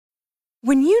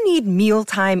When you need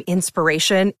mealtime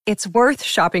inspiration, it's worth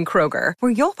shopping Kroger,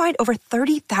 where you'll find over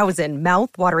 30,000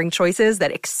 mouth-watering choices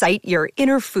that excite your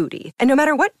inner foodie. And no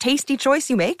matter what tasty choice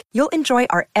you make, you'll enjoy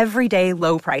our everyday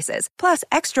low prices, plus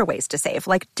extra ways to save,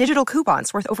 like digital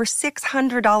coupons worth over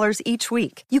 $600 each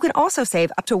week. You can also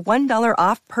save up to $1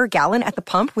 off per gallon at the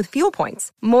pump with fuel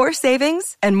points. More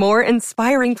savings and more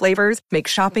inspiring flavors make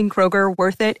shopping Kroger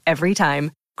worth it every time.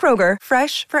 Kroger,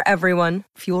 fresh for everyone.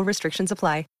 Fuel restrictions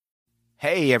apply.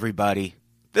 Hey, everybody.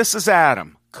 This is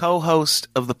Adam, co-host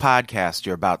of the podcast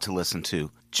you're about to listen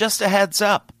to. Just a heads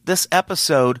up, this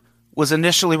episode was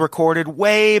initially recorded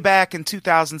way back in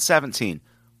 2017,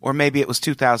 or maybe it was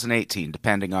 2018,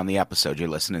 depending on the episode you're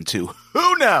listening to.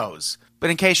 Who knows? But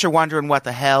in case you're wondering what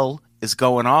the hell is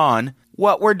going on,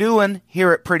 what we're doing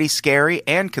here at Pretty Scary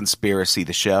and Conspiracy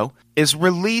the Show is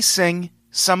releasing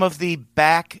some of the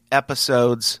back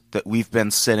episodes that we've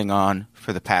been sitting on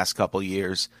for the past couple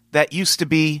years that used to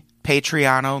be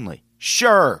Patreon only.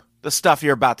 Sure, the stuff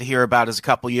you're about to hear about is a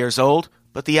couple years old,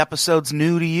 but the episode's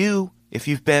new to you if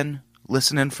you've been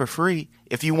listening for free.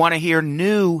 If you want to hear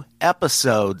new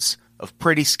episodes of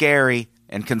Pretty Scary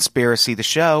and Conspiracy the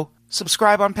Show,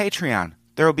 subscribe on Patreon.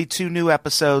 There will be 2 new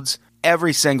episodes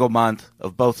every single month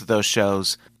of both of those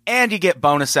shows. And you get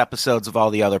bonus episodes of all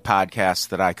the other podcasts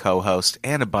that I co-host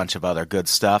and a bunch of other good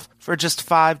stuff for just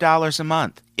 $5 a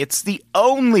month. It's the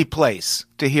only place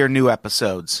to hear new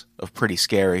episodes of Pretty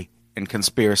Scary and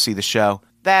Conspiracy the Show.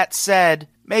 That said,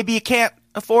 maybe you can't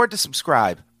afford to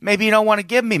subscribe. Maybe you don't want to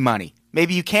give me money.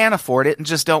 Maybe you can afford it and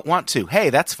just don't want to. Hey,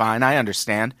 that's fine. I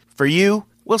understand. For you,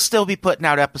 we'll still be putting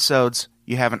out episodes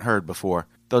you haven't heard before.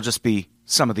 They'll just be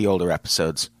some of the older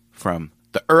episodes from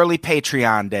the early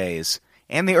Patreon days.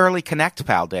 And the early Connect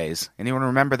Pal days. Anyone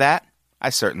remember that?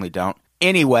 I certainly don't.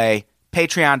 Anyway,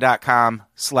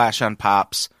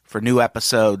 patreon.com/unpops for new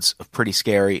episodes of Pretty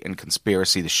Scary and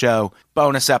Conspiracy the Show,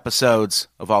 bonus episodes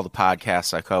of all the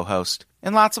podcasts I co-host,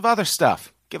 and lots of other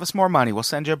stuff. Give us more money. We'll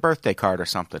send you a birthday card or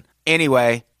something.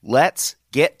 Anyway, let's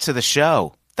get to the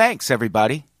show. Thanks,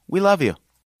 everybody. We love you.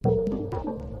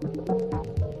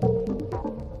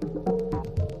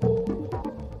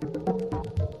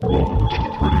 Welcome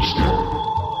to Pretty Scary.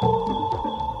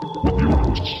 With your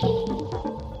hosts,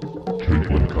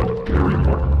 Caitlin Cutt, Gary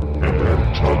Martin, and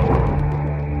Adam Todd Martin.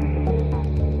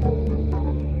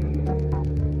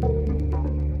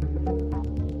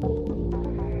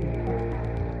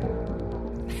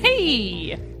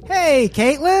 Hey! Hey,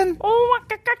 Caitlin!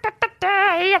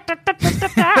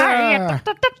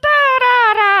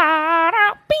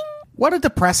 What a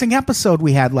depressing episode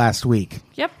we had last week.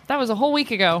 Yep, that was a whole week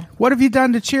ago. What have you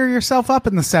done to cheer yourself up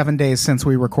in the 7 days since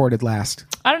we recorded last?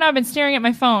 I don't know, I've been staring at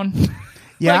my phone.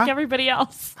 Yeah? Like everybody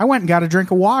else. I went and got a drink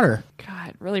of water.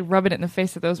 God, really rubbing it in the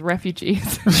face of those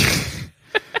refugees.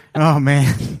 Oh,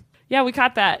 man. Yeah, we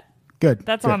caught that. Good.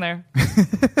 That's good. on there.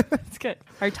 It's good.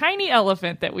 Our tiny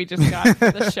elephant that we just got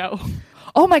for the show.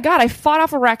 Oh my God, I fought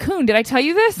off a raccoon. Did I tell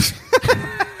you this?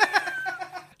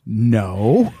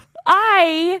 No.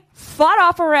 I fought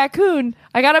off a raccoon.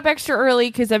 I got up extra early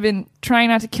because I've been trying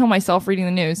not to kill myself reading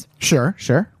the news. Sure.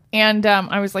 And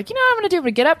I was like, you know what I'm going to do? I'm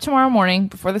going to get up tomorrow morning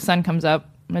before the sun comes up.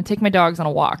 I'm going to take my dogs on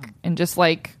a walk and just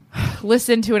like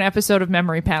listen to an episode of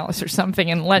Memory Palace or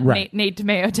something and let Nate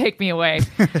DeMeo take me away.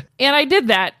 And I did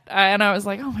that. And I was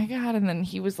like, oh my God. And then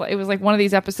it was like one of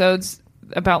these episodes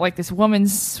about like this woman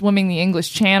swimming the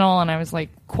English Channel. And I was like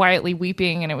quietly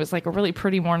weeping. And it was like a really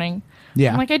pretty morning.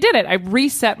 Yeah. I'm like, I did it. I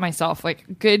reset myself. Like,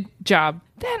 good job.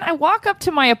 Then I walk up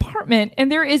to my apartment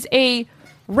and there is a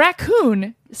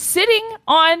raccoon sitting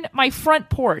on my front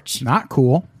porch. Not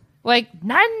cool. Like,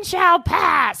 none shall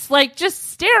pass. Like,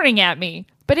 just staring at me.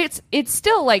 But it's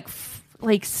still like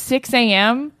 6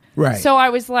 a.m. Right. So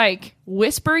I was like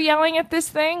whisper yelling at this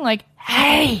thing, like,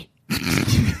 hey.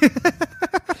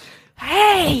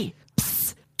 Hey.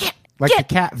 Psst, Like the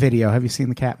cat video. Have you seen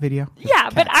the cat video? Yeah,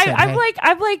 but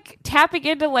I'm like tapping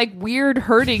into like weird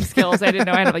herding skills I didn't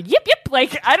know I had. Like, yip, yip.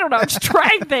 Like, I don't know, just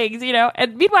trying things, you know?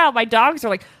 And meanwhile, my dogs are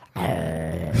like,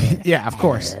 yeah, of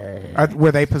course.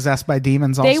 Were they possessed by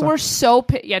demons also? They were so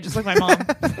yeah, just like my mom.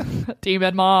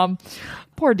 Demon mom.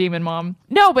 Poor demon mom.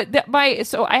 No, but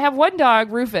so I have one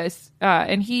dog, Rufus,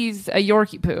 and he's a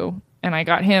Yorkie poo, and I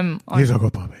got him on, He's a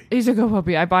good puppy. He's a good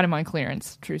puppy. I bought him on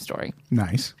clearance. True story.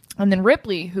 Nice. And then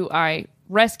Ripley, who I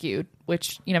rescued,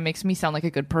 which, you know, makes me sound like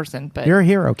a good person, but You're a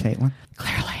hero, Caitlin.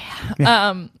 clearly.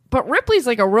 Yeah. But Ripley's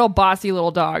like a real bossy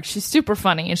little dog. She's super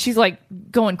funny, and she's like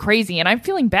going crazy. And I'm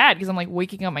feeling bad because I'm like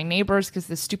waking up my neighbors because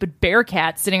this stupid bear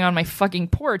cat's sitting on my fucking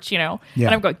porch, you know? Yeah.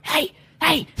 And I'm going, hey,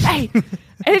 hey, hey.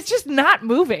 And it's just not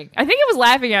moving. I think it was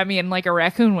laughing at me in like a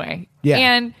raccoon way. Yeah.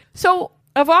 And so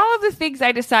of all of the things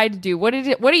I decided to do, what do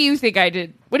you think I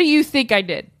did? What do you think I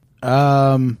did?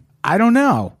 I don't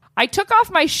know. I took off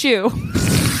my shoe.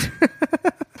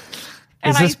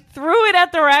 And I threw it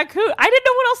at the raccoon. I didn't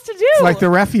know what else to do. It's like the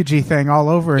refugee thing all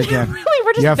over again. Really?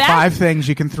 We're just you have 5 things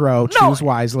you can throw. Choose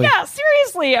wisely. Yeah,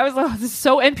 seriously. I was like, this is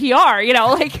so NPR,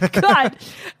 like, God.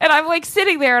 And I'm like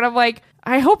sitting there and I'm like,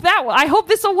 I hope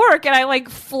this will work. And I like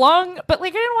flung, but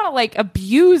like I didn't want to like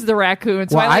abuse the raccoon.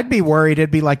 So I'd be worried.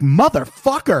 It'd be like,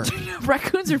 motherfucker.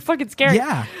 Raccoons are fucking scary.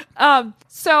 Yeah.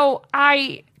 So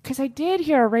because I did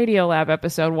hear a Radiolab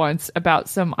episode once about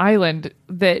some island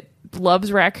that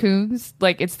loves raccoons,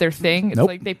 like it's their thing. It's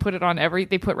like they put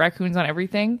raccoons on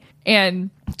everything. And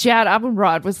Jad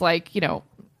Abumrad was like, oh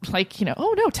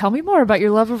no, tell me more about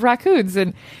your love of raccoons.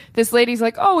 And this lady's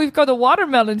like, oh, we've got a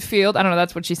watermelon field. I don't know,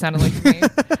 that's what she sounded like to me.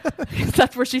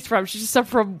 That's where she's from. She's just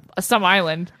from some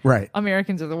island. Right.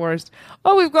 Americans are the worst.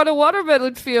 Oh, we've got a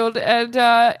watermelon field, and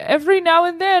every now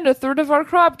and then a third of our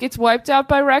crop gets wiped out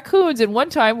by raccoons. And one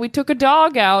time we took a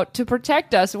dog out to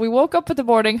protect us, and we woke up in the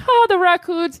morning, the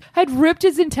raccoons had ripped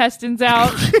his intestines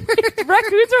out.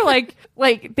 Raccoons are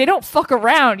like they don't fuck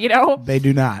around, They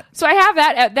do not. So I have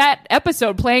that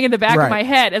episode playing in the back of my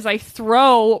head as I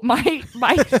throw my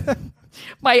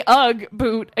my Ugg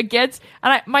boot against,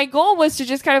 and my goal was to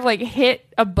just kind of like hit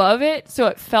above it so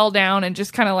it fell down and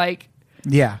just kind of like,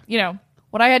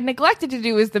 what I had neglected to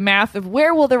do is the math of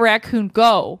where will the raccoon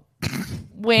go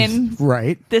when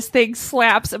this thing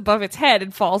slaps above its head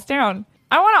and falls down.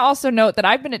 I want to also note that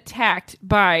I've been attacked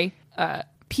by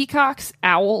peacocks,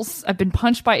 owls. I've been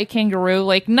punched by a kangaroo.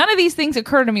 Like, none of these things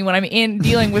occur to me when I'm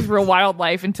dealing with real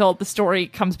wildlife until the story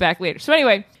comes back later. So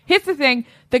anyway, here's the thing.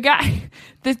 The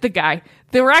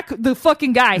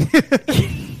fucking guy.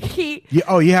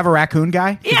 You have a raccoon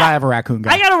guy? Yeah. I have a raccoon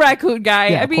guy. I got a raccoon guy.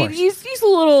 Yeah, I mean, he's a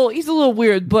little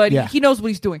weird, but he knows what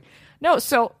he's doing. No,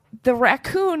 so the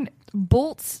raccoon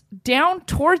bolts down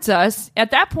towards us.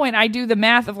 At that point, I do the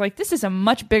math of like, this is a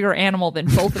much bigger animal than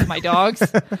both of my dogs.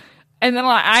 And then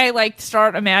I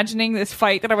start imagining this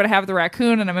fight that I'm going to have with the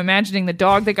raccoon, and I'm imagining the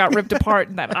dog that got ripped apart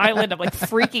in that island. I'm like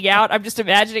freaking out. I'm just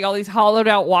imagining all these hollowed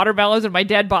out watermelons and my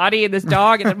dead body and this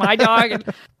dog and then my dog.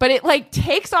 But it like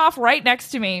takes off right next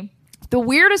to me. The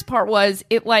weirdest part was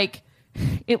it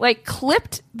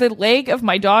clipped the leg of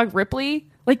my dog Ripley,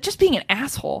 like just being an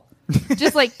asshole.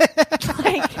 Just like have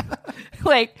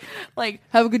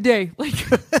a good day. Like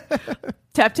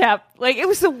tap tap. Like it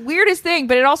was the weirdest thing,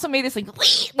 but it also made this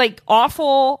like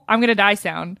awful I'm gonna die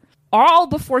sound all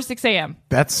before 6 a.m.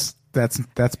 That's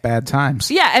bad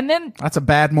times. Yeah, and then that's a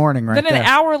bad morning right there. Then an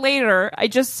hour later, I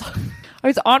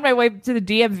was on my way to the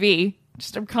DMV.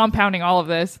 I'm compounding all of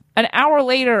this. An hour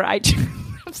later, I'm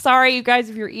sorry, you guys,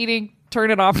 if you're eating,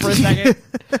 turn it off for a second.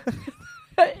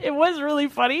 It was really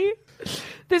funny.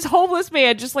 This homeless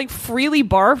man just like freely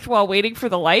barfed while waiting for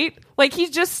the light. Like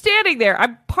he's just standing there.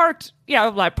 I'm parked. Yeah,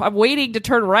 I'm waiting to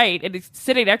turn right, and he's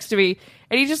sitting next to me,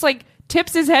 and he just like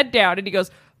tips his head down, and he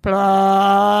goes,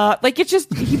 blah. Like it's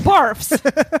just he barfs.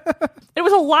 It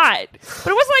was a lot, but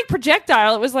it wasn't like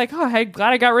projectile. It was like, oh, I'm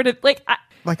glad I got rid of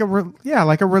like a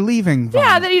relieving vomit.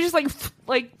 Yeah, then he just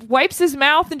like wipes his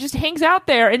mouth and just hangs out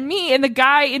there, and me and the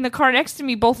guy in the car next to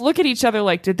me both look at each other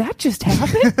like, did that just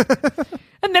happen?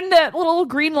 And then that little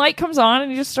green light comes on,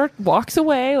 and he just walks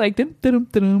away like dum dum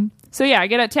dum. So yeah, I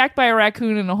get attacked by a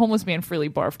raccoon, and a homeless man freely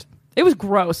barfed. It was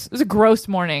gross. It was a gross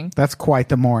morning. That's quite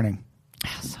the morning.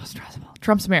 So stressful.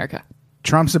 Trump's America.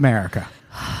 Trump's America.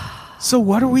 So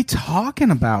what are we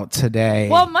talking about today?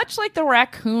 Well, much like the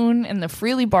raccoon and the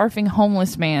freely barfing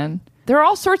homeless man, there are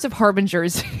all sorts of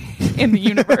harbingers in the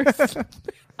universe.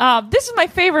 This is my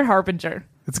favorite harbinger.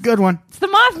 It's a good one. It's the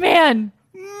Mothman.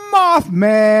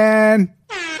 Mothman.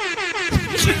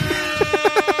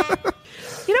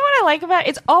 You know what I like about it?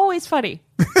 It's always funny.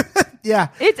 Yeah.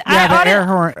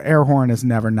 The air horn is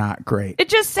never not great. It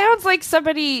just sounds like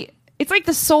somebody. It's like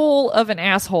the soul of an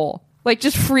asshole. Like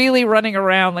just freely running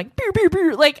around, like beer, beer,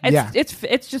 beer. Like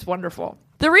it's just wonderful.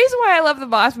 The reason why I love the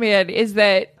Mothman is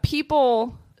that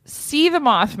people see the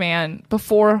Mothman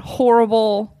before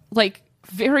horrible, like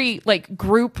very like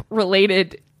group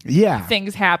related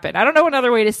things happen. I don't know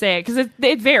another way to say it because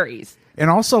it varies. And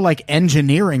also like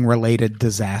engineering related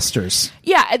disasters.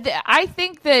 Yeah, I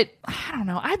think that, I don't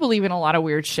know, I believe in a lot of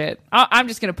weird shit. I'm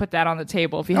just going to put that on the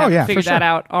table if you haven't figured that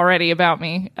out already about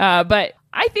me. But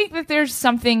I think that there's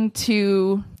something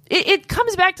to, it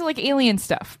comes back to like alien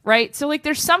stuff, right? So like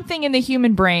there's something in the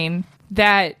human brain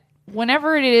that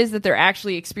whenever it is that they're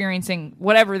actually experiencing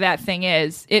whatever that thing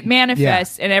is, it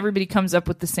manifests and everybody comes up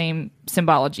with the same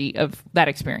symbology of that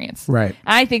experience. Right.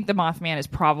 I think the Mothman is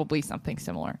probably something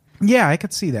similar. Yeah, I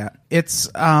could see that. It's,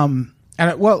 and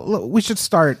And well, we should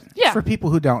start for people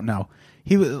who don't know.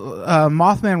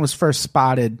 Mothman was first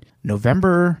spotted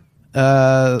November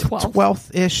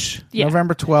 12th ish. Yeah.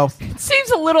 November 12th. It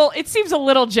seems a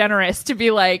little generous to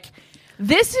be like,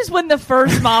 this is when the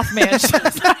first Mothman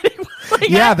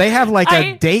shot. They have like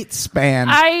a date span.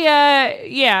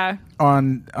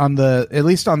 On the, at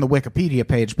least on the Wikipedia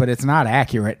page, but it's not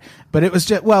accurate. But it was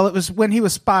just, it was when he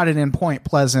was spotted in Point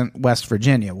Pleasant, West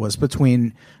Virginia, was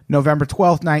between November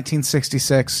 12th,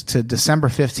 1966 to December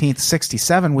 15th,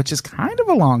 67, which is kind of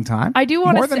a long time. I do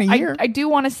want more than a year. I do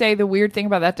want to say the weird thing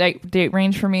about that date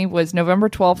range for me was November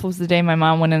 12th was the day my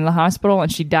mom went into the hospital,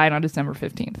 and she died on December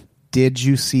 15th. Did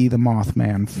you see the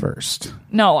Mothman first?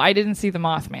 No, I didn't see the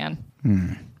Mothman.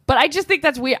 But I just think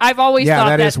that's weird. I've always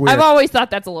thought is weird. I've always thought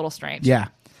that's a little strange. Yeah,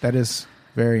 that is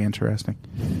very interesting.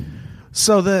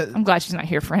 So I'm glad she's not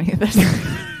here for any of this.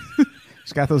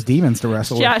 She's got those demons to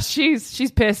wrestle with. Yeah,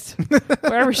 she's pissed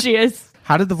wherever she is.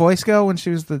 How did the voice go when she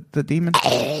was the demon?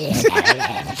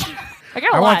 I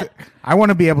got a lot. I want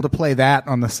to be able to play that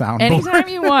on the soundboard. Anytime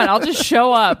you want, I'll just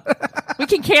show up. We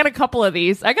can can a couple of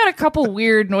these. I got a couple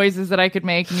weird noises that I could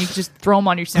make, and you can just throw them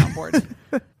on your soundboard.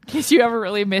 In case you ever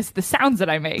really miss the sounds that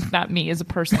I make, not me as a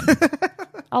person.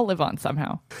 I'll live on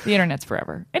somehow. The internet's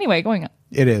forever. Anyway, going on.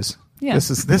 It is. Yeah. This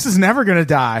is never going to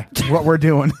die, what we're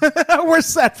doing. We're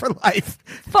set for life.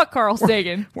 Fuck Carl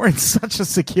Sagan. We're in such a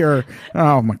secure...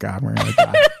 Oh, my God, we're going to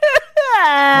die.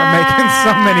 We're making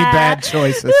so many bad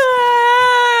choices.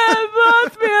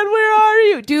 Mothman, where are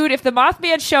you? Dude, if the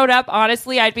Mothman showed up,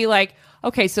 honestly, I'd be like,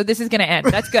 okay, so this is going to end.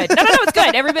 That's good. No, it's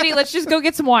good. Everybody, let's just go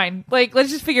get some wine. Like, let's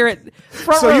just figure it.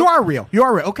 You are real. You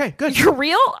are real. Okay, good. You're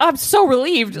real? I'm so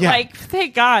relieved. Yeah. Like,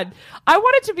 thank God. I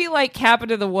want it to be like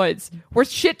Cabin in the Woods, where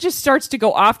shit just starts to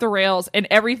go off the rails and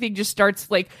everything just starts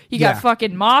like, you got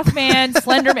fucking Mothman,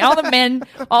 Slenderman,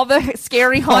 all the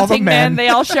scary haunting men, they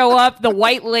all show up, the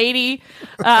white lady,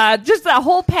 just a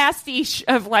whole pastiche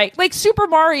of like Super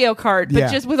Mario Kart,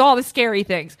 but just with all the scary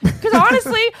things. Because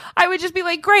honestly, I would just be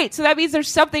like, great, so that means there's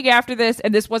something after this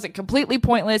and this wasn't completely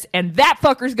pointless and that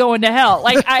fucker's going to hell.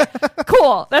 Like,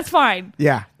 cool, that's fine.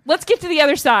 Yeah. Let's get to the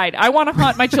other side. I want to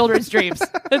haunt my children's dreams.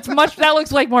 That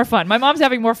looks like more fun. My mom's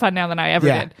having more fun now than I ever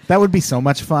did. That would be so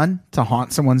much fun to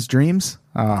haunt someone's dreams.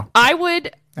 I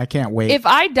can't wait. If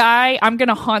I die, I'm going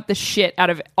to haunt the shit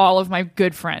out of all of my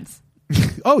good friends.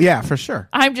 Oh, yeah, for sure.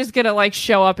 I'm just going to like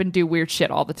show up and do weird shit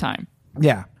all the time.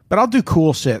 Yeah. But I'll do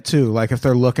cool shit too. Like if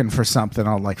they're looking for something,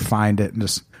 I'll like find it and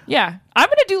just... Yeah. I'm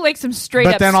going to do like some straight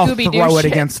up Scooby-Doo shit. But then I'll throw it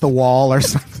against the wall or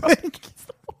something.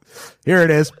 Here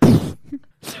it is.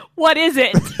 What is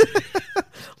it?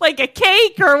 Like a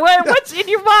cake or what? What's in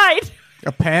your mind?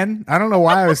 A pen? I don't know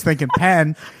why I was thinking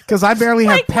pen, because I barely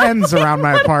have pens around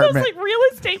my apartment. Like real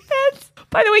estate pens?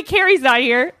 By the way, Carrie's not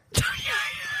here.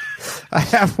 I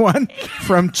have one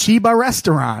from Chiba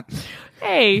Restaurant.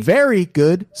 Hey. Very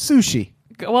good sushi.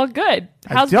 Well, good.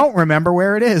 I don't remember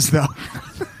where it is, though.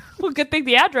 Well, good thing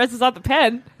the address is on the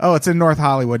pen. Oh, it's in North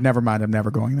Hollywood. Never mind. I'm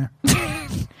never going there.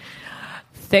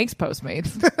 Thanks,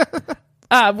 Postmates.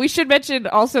 We should mention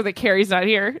also that Carrie's not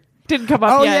here. Didn't come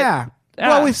up yet. Oh, yeah.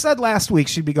 Well, we said last week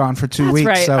she'd be gone for 2 weeks.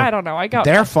 Right. So I don't know. I got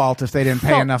their fault if they didn't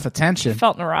pay enough attention.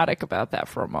 Felt neurotic about that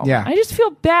for a moment. Yeah. I just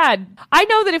feel bad. I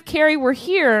know that if Carrie were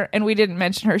here and we didn't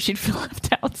mention her, she'd feel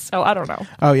left out. So I don't know.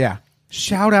 Oh, yeah.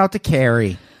 Shout out to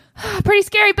Carrie. Pretty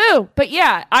scary boo. But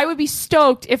yeah, I would be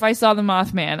stoked if I saw the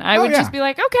Mothman. I would just be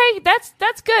like, okay,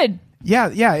 that's good.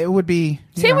 Yeah, it would be.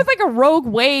 Same with like a rogue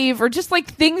wave or just like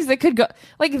things that could go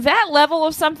like that level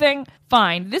of something.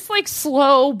 Fine. This like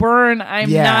slow burn,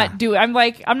 I'm not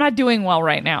doing well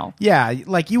right now. Yeah,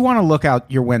 like you want to look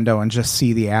out your window and just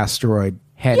see the asteroid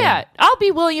heading. Yeah, I'll be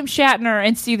William Shatner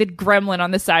and see the gremlin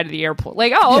on the side of the airport.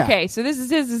 Like, okay, so this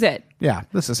is it. Yeah,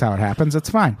 this is how it happens. It's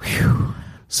fine.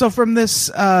 So from this,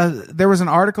 there was an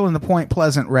article in the Point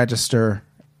Pleasant Register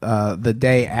the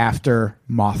day after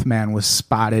Mothman was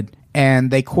spotted.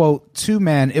 And they quote two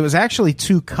men. It was actually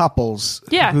two couples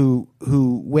who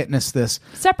witnessed this.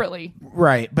 Separately.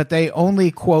 Right. But they only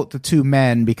quote the two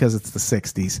men because it's the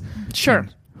 60s. Sure.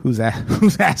 And who's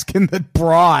asking the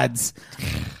broads?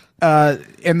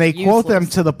 And they quote them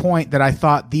to the point that I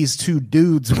thought these two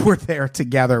dudes were there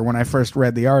together when I first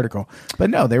read the article. But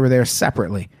no, they were there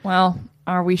separately. Well,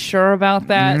 are we sure about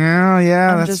that? No,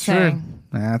 yeah, I'm that's true.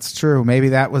 That's true. Maybe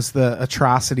that was the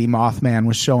atrocity Mothman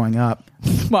was showing up.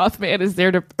 Mothman is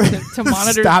there to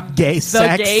monitor Stop gay the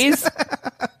sex. gays.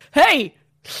 Hey,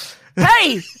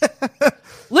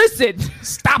 listen,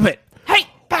 stop it. Hey,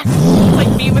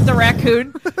 like me with the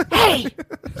raccoon. Hey,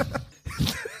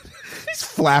 he's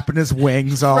flapping his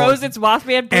wings all throws its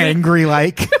Mothman angry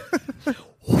like.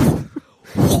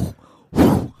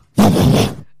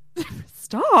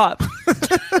 stop.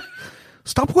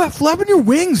 Stop flapping your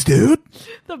wings, dude.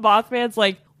 The Mothman's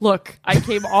like, look, I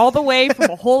came all the way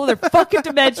from a whole other fucking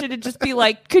dimension and just be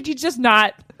like, could you just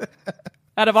not?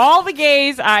 Out of all the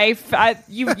gays,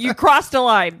 you crossed a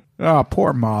line. Oh,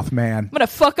 poor Mothman. I'm gonna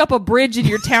fuck up a bridge in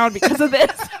your town because of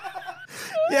this.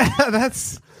 Yeah,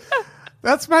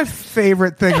 that's my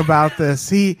favorite thing about this.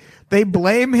 They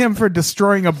blame him for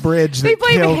destroying a bridge that They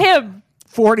blame killed him.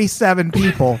 47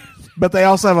 people, but they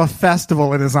also have a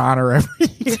festival in his honor every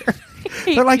year.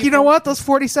 They're like, you know what? Those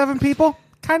 47 people,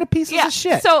 kind of pieces of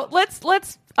shit. So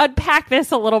let's unpack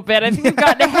this a little bit. I think we've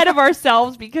gotten ahead of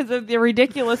ourselves because of the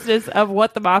ridiculousness of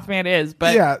what the Mothman is.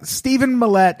 But yeah, Stephen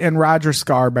Millett and Roger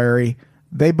Scarberry,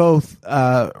 they both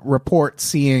report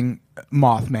seeing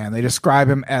Mothman. They describe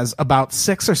him as about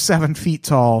 6 or 7 feet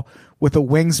tall with a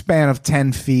wingspan of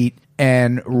 10 feet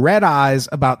and red eyes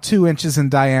about 2 inches in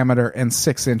diameter and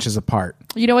 6 inches apart.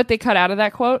 you know what they cut out of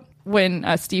that quote? When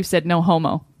Steve said no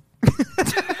homo.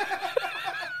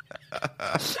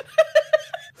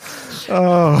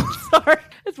 Oh. Sorry.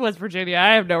 It's West Virginia.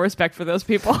 I have no respect for those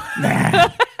people. Nah.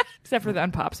 Except for the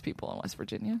Unpops people in West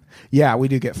Virginia. Yeah, we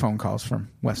do get phone calls from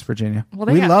West Virginia. Well,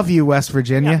 they we got- love you, West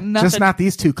Virginia. nothing- Just not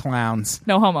these two clowns.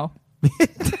 No homo.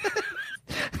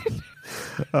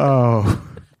 Oh.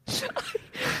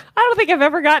 I don't think I've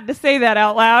ever gotten to say that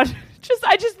out loud.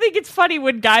 I just think it's funny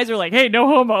when guys are like, hey, no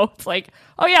homo. It's like,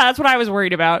 oh yeah, that's what I was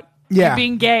worried about. Yeah. You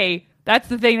being gay. That's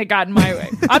the thing that got in my way.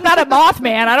 I'm not a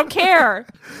Mothman. I don't care.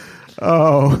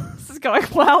 Oh. This is going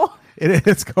well.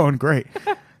 It's going great.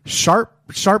 Sharp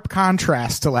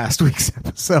contrast to last week's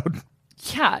episode.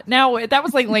 Yeah. Now, that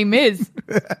was like Les Mis.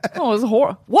 Oh, it was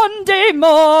horrible. One day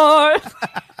more.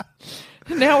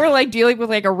 Now we're like dealing with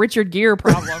like a Richard Gere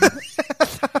problem.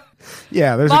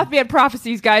 Yeah, there's a Mothman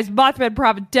Prophecies, guys. Mothman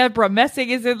Prophet Deborah Messing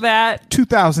is in that.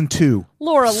 2002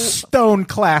 Laura stone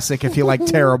classic if you like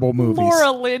terrible movies.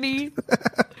 Laura Linney.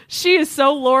 She is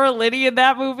so Laura Linney in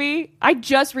that movie. I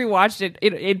just rewatched it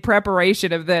in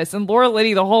preparation of this. And Laura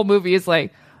Linney, the whole movie is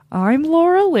like, I'm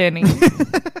Laura Linney.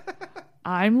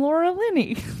 I'm Laura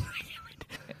Linney.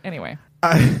 Anyway.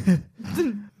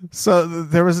 So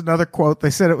there was another quote. They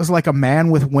said it was like a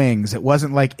man with wings. It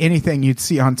wasn't like anything you'd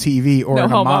see on TV or No in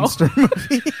homo. a monster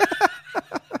movie.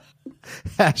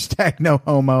 Hashtag no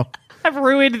homo. I've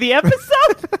ruined the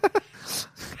episode.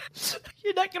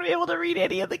 You're not going to be able to read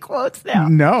any of the quotes now.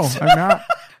 No, I'm not.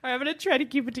 I'm going to try to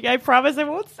keep it together. I promise I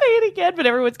won't say it again, but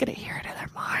everyone's going to hear it in their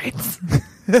minds.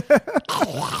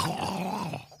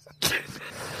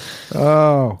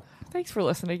 Oh. Thanks for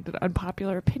listening to the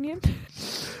Unpopular Opinion.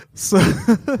 So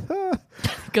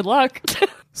Good luck.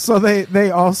 So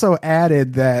they also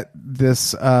added that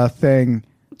this thing,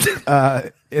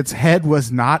 its head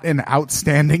was not an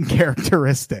outstanding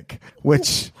characteristic,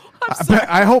 which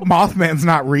I hope Mothman's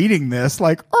not reading this.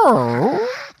 Like, oh,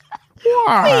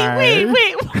 why?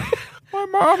 Wait. My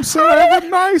mom said I have a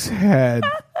nice head.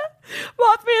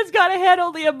 Mothman's got a head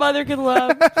only a mother can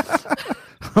love.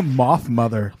 A moth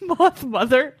mother. Moth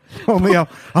mother. Only a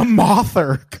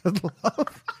mother could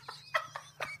love.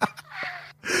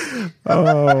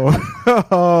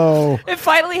 Oh. It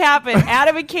finally happened.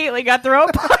 Adam and Caitlin got their own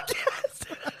podcast.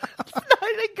 It's not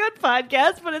a good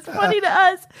podcast, but it's funny to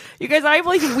us. You guys, I'm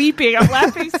like weeping. I'm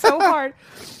laughing so hard.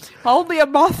 Only a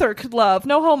mother could love.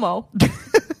 No homo.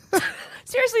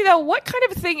 Seriously though, what kind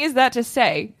of thing is that to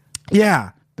say?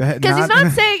 Yeah. Because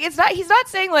he's not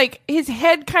saying like his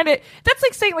head kind of, that's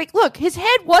like saying like, look, his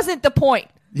head wasn't the point.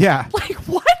 Yeah. Like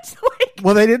what? Like,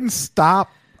 Well, they didn't stop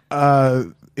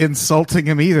insulting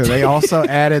him either. They also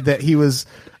added that he was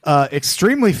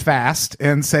extremely fast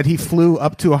and said he flew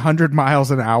up to 100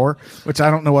 miles an hour, which I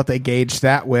don't know what they gauged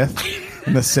that with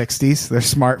in the 60s, their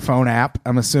smartphone app,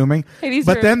 I'm assuming. Hey,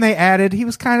 but then they added he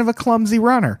was kind of a clumsy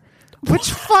runner, which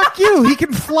fuck you. He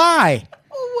can fly.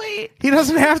 oh wait, He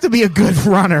doesn't have to be a good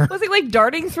runner. was it like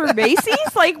darting through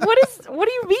Macy's? Like what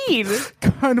do you mean?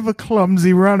 Kind of a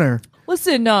clumsy runner.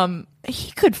 Listen,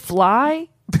 he could fly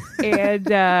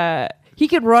and he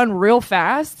could run real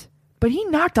fast, but he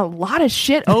knocked a lot of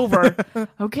shit over.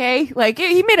 Okay? Like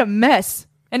he made a mess.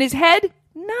 And his head,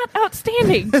 not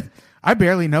outstanding. I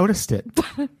barely noticed it.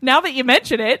 Now that you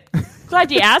mention it, glad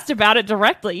you asked about it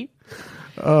directly.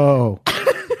 Oh.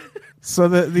 So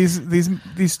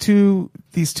these two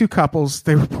couples,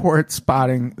 they report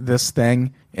spotting this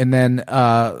thing, and then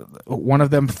one of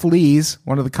them flees,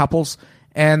 one of the couples,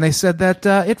 and they said that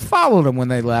it followed them when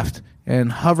they left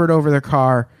and hovered over their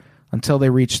car until they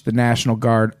reached the National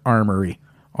Guard Armory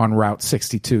on Route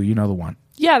 62. You know the one.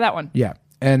 Yeah, that one. Yeah.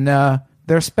 And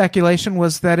their speculation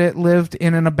was that it lived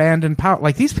in an abandoned power.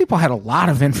 Like, these people had a lot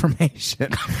of information.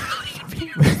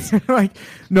 Like,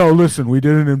 no, listen, we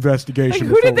did an investigation.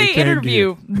 Like, who did before we they came to interview?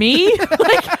 you." Me?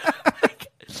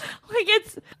 Like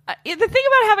it's the thing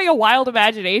about having a wild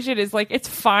imagination is like it's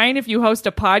fine if you host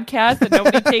a podcast that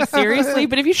nobody takes seriously,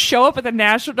 but if you show up at the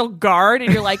National Guard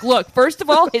and you're like, look, first of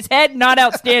all, his head not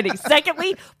outstanding.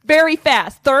 Secondly, very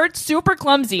fast. Third, super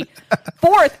clumsy.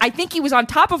 Fourth, I think he was on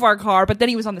top of our car, but then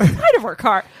he was on the side of our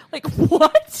car. Like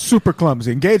what? Super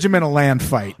clumsy. Engage him in a land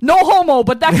fight. No homo,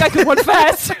 but that guy could run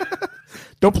fast.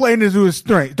 Don't play into his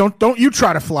strength. Don't you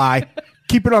try to fly.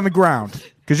 Keep it on the ground.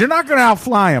 Because you're not going to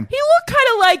outfly him. He looked kind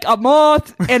of like a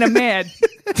moth and a man.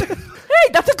 Hey,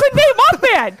 that's a good name,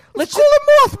 Mothman. Let's Call him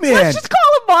Mothman. Let's just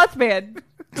call him Mothman.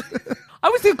 I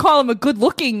was going to call him a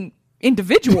good-looking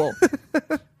individual,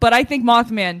 but I think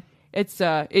Mothman. It's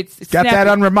Got snappy. that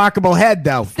unremarkable head,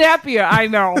 though. Snappier. I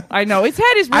know. His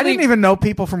head is really. I didn't even know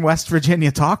people from West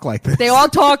Virginia talk like this. They all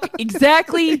talk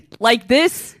exactly like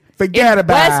this. Forget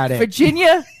about West it.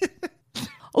 Virginia.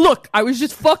 Look, I was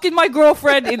just fucking my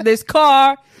girlfriend in this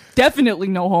car. Definitely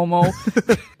no homo.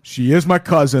 She is my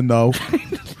cousin, though.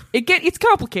 It's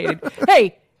complicated.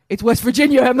 Hey, it's West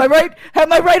Virginia. Am I right?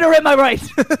 Am I right or am I right?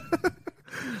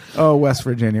 Oh, West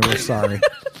Virginia, we're sorry.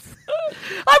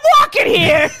 I'm walking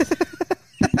here.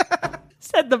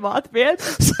 Said the Mothman.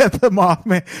 Said the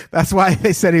Mothman. That's why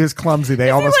they said he was clumsy. They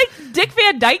Is almost he like Dick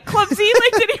Van Dyke clumsy?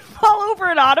 Like, did he fall over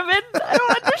an ottoman? I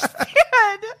don't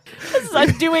understand. This is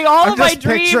undoing all I'm of my just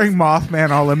dreams. picturing Mothman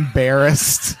all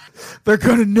embarrassed. They're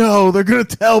gonna know. They're gonna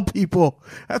tell people.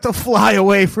 I have to fly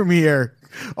away from here.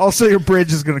 Also, your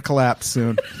bridge is gonna collapse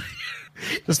soon.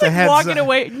 Just a like heads walking up.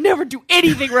 away, never do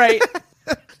anything right.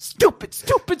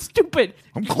 Stupid.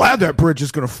 I'm glad that bridge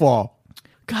is gonna fall.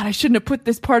 God, I shouldn't have put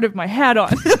this part of my hat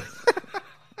on.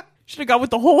 Should have gone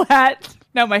with the whole hat.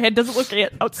 Now my head doesn't look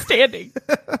outstanding.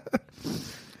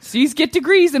 C's get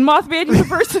degrees in Mothman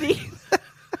University.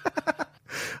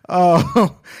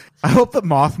 Oh, I hope the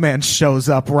Mothman shows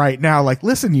up right now. Like,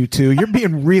 listen, you two, you're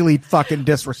being really fucking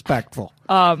disrespectful.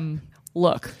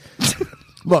 Look.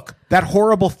 Look, that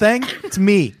horrible thing, it's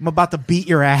me. I'm about to beat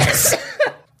your ass.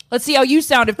 Let's see how you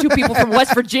sound if two people from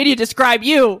West Virginia describe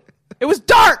you. It was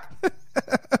dark.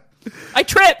 I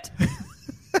tripped.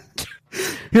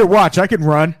 Here, watch, I can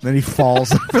run. Then he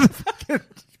falls over the fucking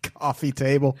coffee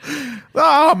table.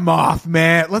 Oh,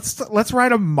 Mothman. Let's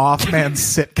write a Mothman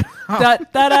sitcom. Da,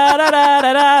 da, da, da, da,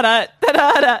 da, da, da,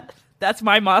 da, da. That's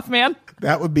my Mothman.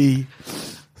 That would be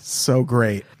so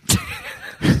great.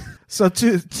 So after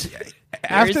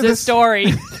Here's the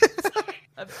story.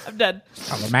 I'm done.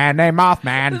 I'm a man named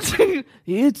Mothman.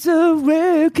 It's a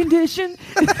rare condition.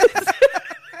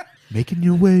 Making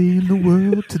your way in the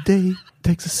world today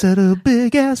takes a set of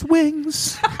big ass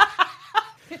wings.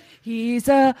 He's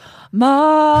a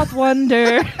moth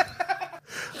wonder.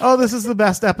 Oh, this is the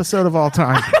best episode of all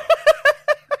time.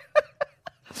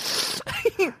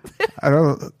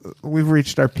 We've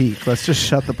reached our peak. Let's just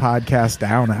shut the podcast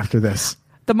down after this.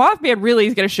 The Mothman really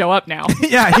is going to show up now.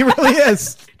 Yeah, he really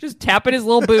is. Just tapping his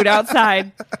little boot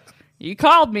outside. You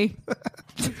called me.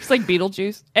 It's like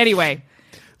Beetlejuice. Anyway.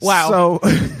 Wow.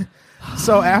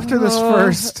 So after this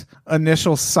first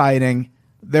initial sighting,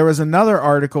 there was another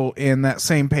article in that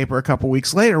same paper a couple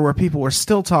weeks later where people were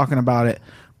still talking about it.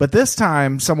 But this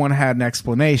time, someone had an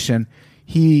explanation.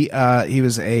 He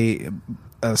was a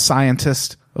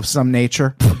scientist of some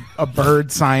nature, a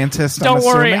bird scientist. Don't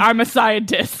worry, assuming. I'm a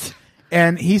scientist.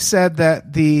 And he said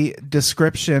that the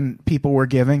description people were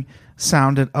giving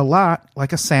sounded a lot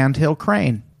like a sandhill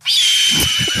crane.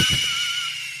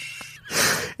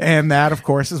 And that, of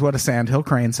course, is what a sandhill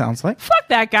crane sounds like. Fuck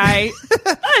that guy.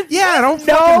 Yeah, don't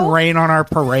fucking rain on our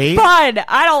parade. Fun.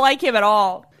 I don't like him at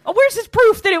all. Oh, where's his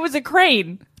proof that it was a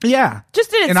crane? Yeah.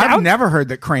 Just didn't And sound... I've never heard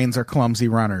that cranes are clumsy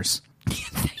runners.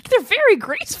 They're very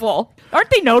graceful. Aren't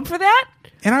they known for that?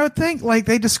 And I would think, like,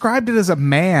 they described it as a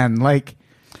man. Like,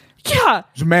 Yeah.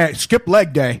 it's a man. Skip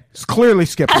leg day. It's clearly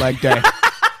skip leg day.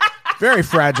 Very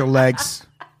fragile legs,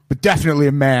 but definitely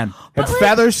a man. Had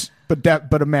feathers, but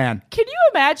a man. Can you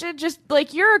imagine just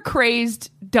like you're a crazed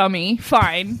dummy?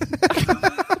 Fine.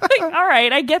 Like, all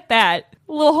right, I get that.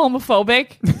 A little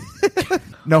homophobic.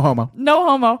 No homo. No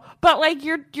homo. But like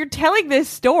you're telling this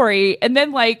story and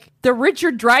then like the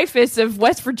Richard Dreyfuss of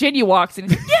West Virginia walks in.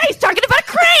 Yeah, he's talking about a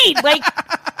crane. Like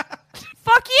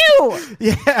fuck you.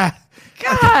 Yeah.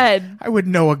 God. I would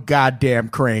know a goddamn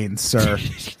crane, sir.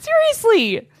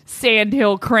 Seriously.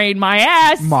 Sandhill crane my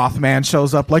ass. Mothman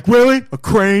shows up like, really? A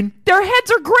crane? Their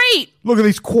heads are great. Look at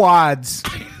these quads.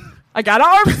 I got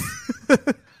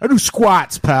arms. I do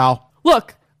squats, pal.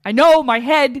 Look, I know my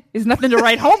head is nothing to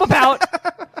write home about,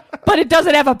 but it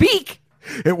doesn't have a beak.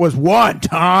 It was one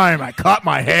time I cut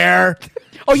my hair.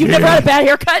 Oh, you've never had a bad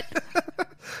haircut?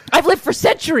 I've lived for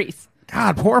centuries.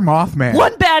 God, poor Mothman.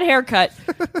 One bad haircut.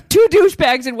 2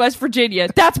 douchebags in West Virginia.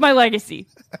 That's my legacy.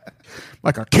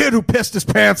 Like a kid who pissed his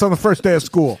pants on the first day of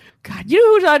school. God, you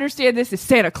know who to understand this is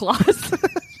Santa Claus.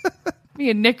 Me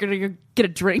and Nick are going to get a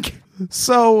drink.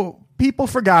 So people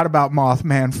forgot about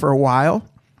Mothman for a while.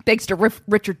 Thanks to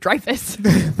Richard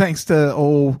Dreyfuss. Thanks to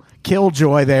old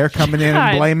Killjoy there coming in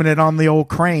and blaming it on the old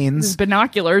cranes. His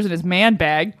binoculars and his man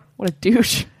bag. What a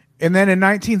douche. And then in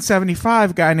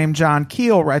 1975, a guy named John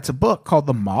Keel writes a book called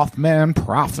The Mothman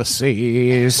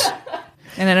Prophecies.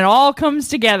 And then it all comes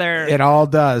together. It all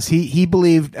does. He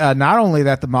believed not only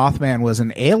that the Mothman was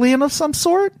an alien of some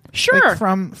sort. Sure.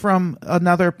 Like from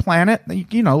another planet,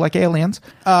 you know, like aliens.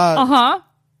 Uh-huh.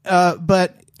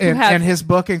 But and his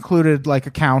book included like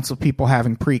accounts of people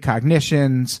having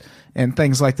precognitions and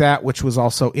things like that, which was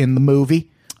also in the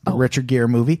movie, the Richard Gere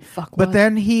movie. But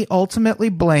then he ultimately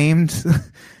blamed,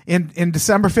 in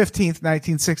December 15th,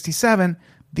 1967,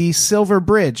 the Silver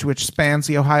Bridge, which spans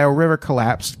the Ohio River,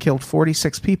 collapsed, killed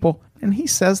 46 people, and he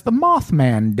says the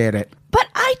Mothman did it. But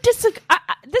I disagree.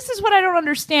 This is what I don't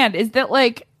understand, is that,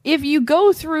 like, if you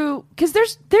go through... Because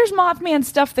there's Mothman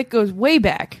stuff that goes way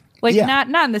back. Like, not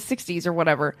in the 60s or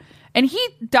whatever. And he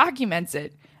documents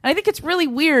it. And I think it's really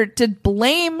weird to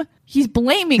blame... He's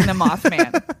blaming the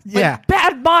Mothman. Yeah. Like,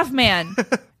 bad Mothman.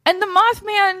 And the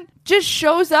Mothman just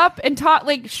shows up and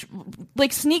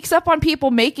sneaks up on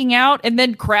people making out and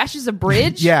then crashes a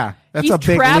bridge. Yeah, that's He's a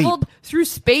big traveled leap. through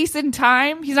space and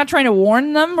time. He's not trying to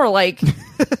warn them or like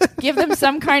give them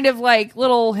some kind of like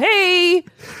little, hey,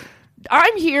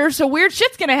 I'm here, so weird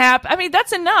shit's gonna happen. I mean,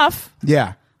 that's enough.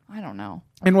 Yeah. I don't know.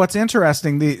 And what's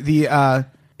interesting, the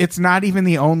it's not even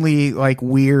the only like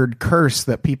weird curse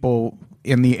that people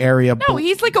in the area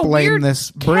he's like a blame weird this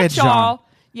bridge catch-all. on.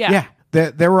 Yeah.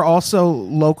 There were also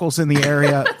locals in the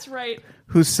area That's right.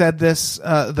 who said this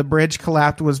the bridge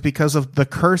collapsed was because of the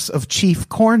curse of Chief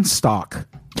Cornstalk.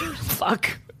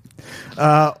 Fuck.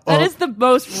 That is the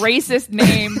most racist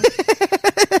name.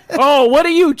 Oh, what are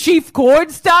you, Chief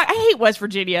Cornstalk? I hate West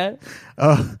Virginia.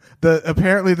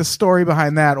 Apparently the story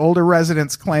behind that, older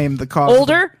residents claimed the cause.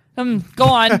 Older? Go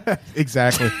on.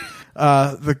 Exactly.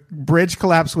 The bridge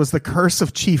collapse was the curse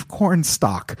of Chief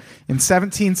Cornstalk. In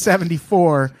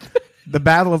 1774, the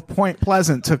Battle of Point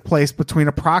Pleasant took place between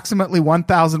approximately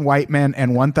 1,000 white men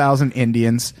and 1,000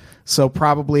 Indians. So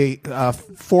probably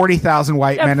 40,000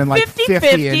 white men and like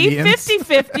 50 Indians.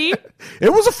 50-50.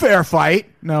 It was a fair fight.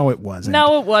 No, it wasn't.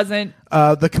 No, it wasn't.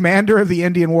 The commander of the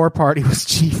Indian War Party was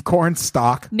Chief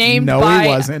Cornstalk. Named no, by he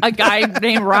wasn't. a guy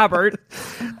named Robert.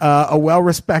 A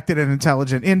well-respected and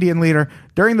intelligent Indian leader.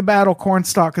 During the battle,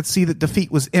 Cornstalk could see that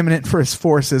defeat was imminent for his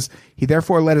forces. He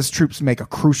therefore led his troops make a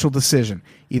crucial decision: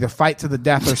 either fight to the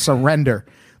death or surrender.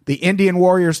 The Indian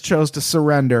warriors chose to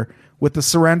surrender. With the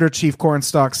surrender, Chief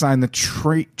Cornstalk signed the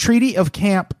Treaty of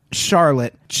Camp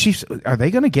Charlotte. Chiefs, are they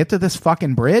going to get to this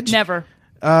fucking bridge? Never.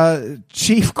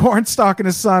 Chief Cornstalk and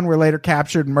his son were later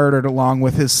captured and murdered along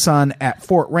with his son at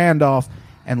Fort Randolph,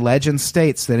 and legend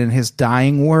states that in his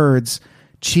dying words,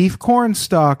 Chief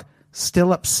Cornstalk,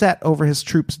 still upset over his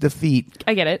troops' defeat,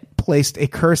 I get it, placed a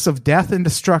curse of death and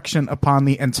destruction upon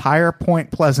the entire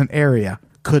Point Pleasant area.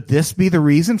 Could this be the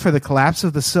reason for the collapse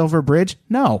of the Silver Bridge?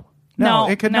 No,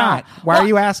 it could not. Why are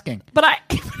you asking? But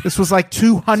This was like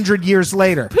 200 years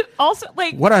later. But also,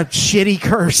 like, what a shitty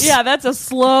curse. Yeah, that's a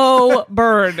slow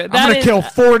burn. I'm going to kill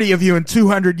 40 of you in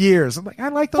 200 years. I'm like, I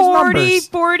like those 40, numbers.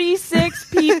 46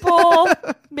 people,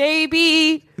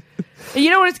 maybe. And you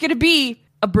know what it's going to be?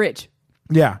 A bridge.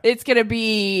 Yeah. It's going to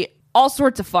be all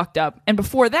sorts of fucked up. And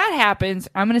before that happens,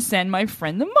 I'm going to send my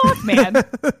friend the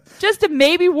Mothman just to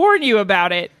maybe warn you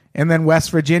about it. And then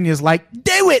West Virginia's like,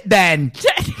 do it then.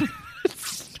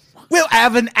 We'll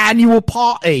have an annual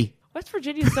party. West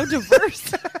Virginia's so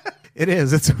diverse. It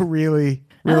is. It's a really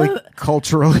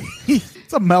culturally,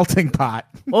 it's a melting pot.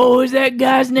 What was that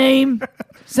guy's name?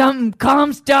 Something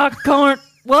Comstock Corn.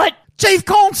 What? Chief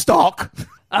Cornstalk.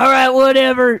 All right,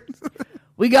 whatever.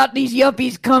 We got these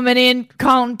yuppies coming in,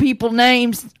 calling people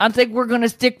names. I think we're going to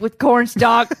stick with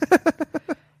Cornstalk.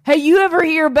 Hey, you ever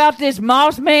hear about this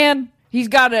Mothman? He's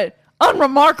got an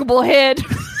unremarkable head.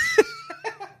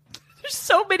 There's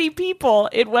so many people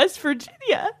in West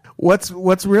Virginia. What's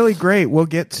really great, we'll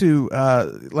get to,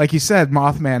 like you said,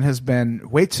 Mothman has been,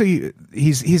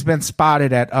 he's been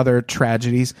spotted at other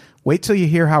tragedies. Wait till you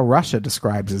hear how Russia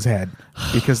describes his head,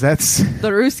 because that's...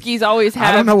 The Ruskies always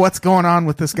have... I don't know what's going on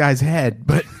with this guy's head,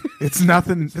 but it's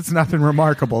nothing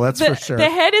remarkable, that's for sure. The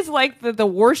head is like the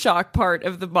Warshock part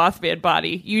of the Mothman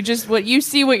body. You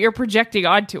see what you're projecting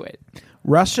onto it.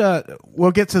 Russia,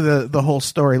 we'll get to the whole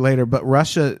story later, but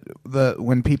Russia,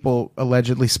 when people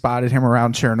allegedly spotted him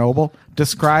around Chernobyl,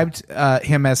 described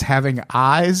him as having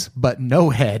eyes but no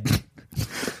head.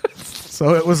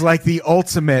 So it was like the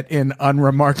ultimate in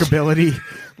unremarkability.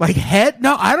 Like head?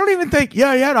 No, I don't even think.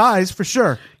 Yeah, he had eyes for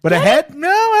sure. But a head? No,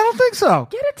 I don't think so.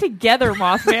 Get it together,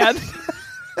 Mothman.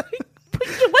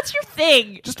 What's your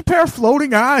thing? Just a pair of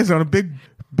floating eyes on a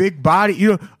big body.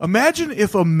 You know, imagine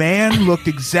if a man looked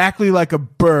exactly like a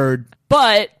bird,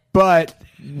 but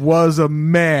was a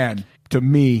man to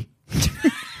me.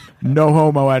 No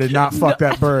homo. I did not fuck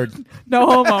that bird. No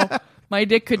homo. My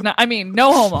dick could not. I mean,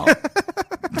 no homo.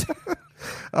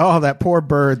 Oh, that poor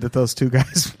bird that those two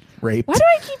guys raped. Why do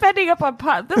I keep ending up on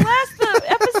pot? The last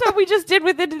episode we just did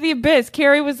with Into the Abyss,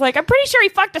 Carrie was like, I'm pretty sure he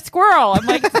fucked a squirrel. I'm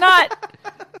like, it's not,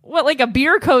 like a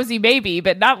beer cozy maybe,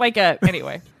 but not like a,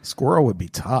 anyway. Squirrel would be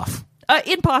tough.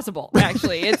 Impossible,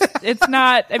 actually. It's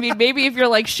not, I mean, maybe if you're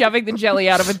like shoving the jelly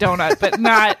out of a donut, but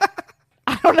not,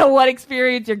 I don't know what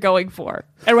experience you're going for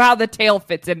and how the tail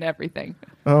fits into everything.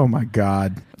 Oh my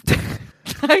God.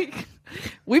 Like,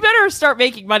 we better start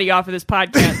making money off of this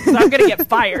podcast because I'm going to get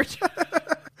fired.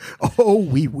 Oh,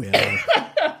 we will.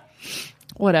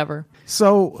 Whatever.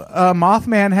 So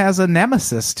Mothman has a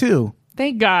nemesis too.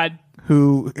 Thank God.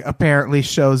 Who apparently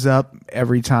shows up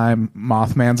every time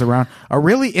Mothman's around. A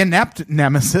really inept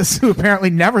nemesis who apparently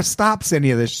never stops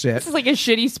any of this shit. This is like a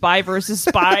shitty spy versus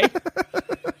spy.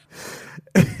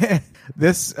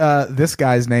 This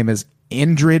guy's name is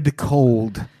Indrid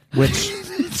Cold, which...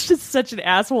 It's just such an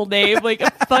asshole name. Like,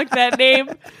 fuck that name.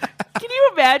 Can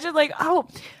you imagine? Like, oh,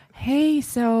 hey,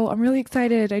 so I'm really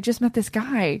excited. I just met this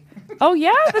guy. Oh,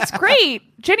 yeah? That's great.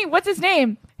 Jenny, what's his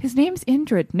name? His name's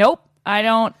Indrid. Nope. I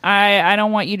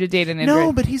don't want you to date an Indrid.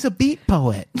 No, but he's a beat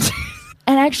poet.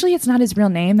 And actually, it's not his real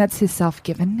name. That's his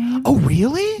self-given name. Oh,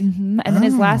 really? Mm-hmm. And then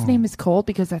his last name is Cold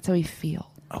because that's how he feels.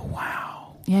 Oh,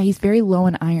 wow. Yeah, he's very low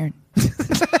in iron.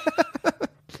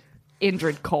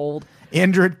 Indrid Cold.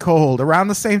 Indrid Cold. Around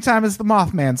the same time as the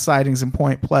Mothman sightings in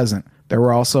Point Pleasant, there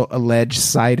were also alleged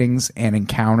sightings and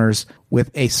encounters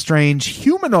with a strange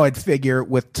humanoid figure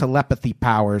with telepathy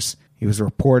powers. He was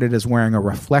reported as wearing a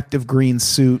reflective green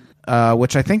suit,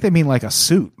 which I think they mean like a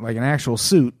suit, like an actual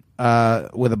suit,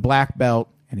 with a black belt.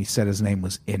 And he said his name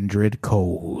was Indrid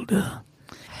Cold.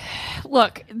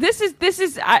 Look, this is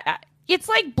it's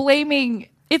like blaming.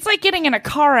 It's like getting in a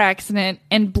car accident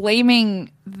and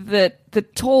blaming the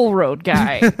toll road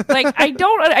guy. Like,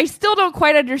 I still don't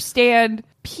quite understand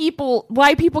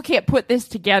why people can't put this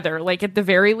together, like at the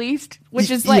very least, which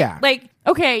is like,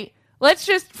 okay, let's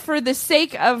just, for the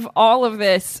sake of all of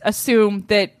this, assume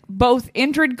that both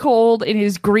Indrid Cold in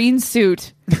his green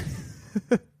suit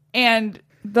and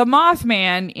the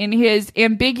Mothman in his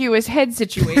ambiguous head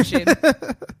situation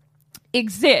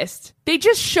exist. They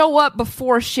just show up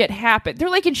before shit happened. They're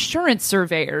like insurance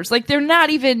surveyors. Like, they're not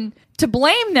even to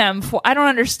blame them for. I don't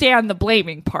understand the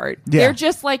blaming part. Yeah. They're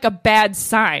just like a bad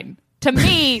sign. To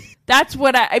me, that's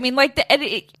what I mean, like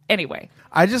anyway.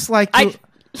 I just like to,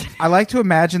 I like to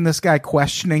imagine this guy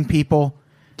questioning people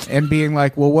and being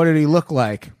like, well, what did he look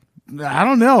like? I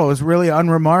don't know. It was really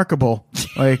unremarkable.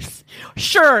 Like,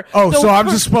 sure. Oh, so I'm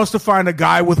just supposed to find a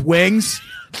guy with wings?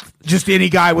 Just any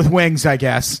guy with wings, I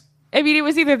guess. I mean, it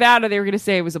was either that or they were going to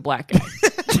say it was a black guy.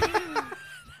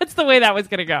 That's the way that was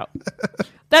going to go.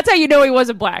 That's how you know he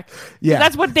wasn't black. Yeah.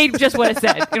 That's what they just would have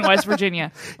said in West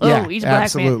Virginia. Oh, yeah, he's black,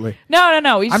 absolutely. Man.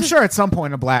 No. I'm sure at some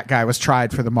point a black guy was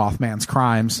tried for the Mothman's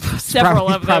crimes. Several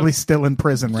of them. Probably still in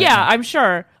prison right now. Yeah, I'm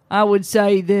sure. I would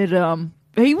say that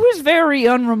he was very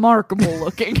unremarkable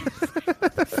looking.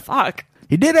 Fuck.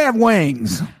 He did have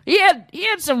wings. He had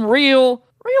some real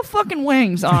fucking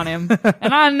wings on him.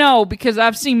 And I know because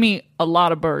I've seen a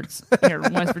lot of birds here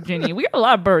in West Virginia. We got a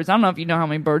lot of birds. I don't know if you know how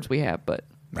many birds we have, but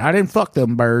I didn't fuck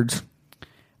them birds.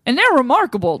 And they're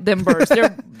remarkable, them birds.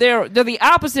 They're the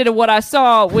opposite of what I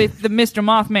saw with the Mr.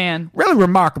 Mothman. Really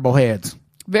remarkable heads.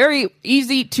 Very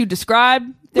easy to describe.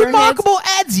 Remarkable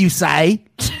heads, you say?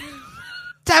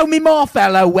 Tell me more,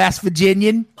 fellow West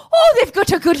Virginian. Oh, they've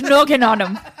got a good noggin on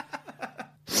them.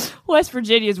 West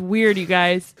Virginia is weird, you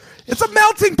guys. It's a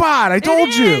melting pot. I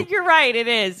told you. You're right. It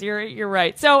is. You're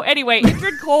right. So anyway,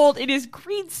 Indrid Cold in his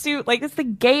green suit, like it's the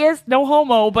gayest, no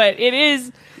homo, but it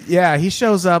is. Yeah, he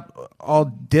shows up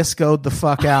all discoed the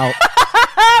fuck out.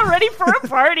 Ready for a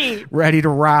party. Ready to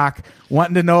rock.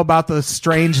 Wanting to know about the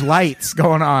strange lights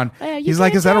going on. He's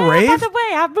like, is that a rave? By the way,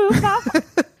 I moved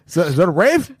up. Is that a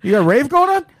rave? You got a rave going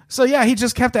on? So yeah, he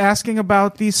just kept asking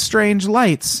about these strange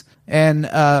lights. And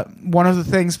one of the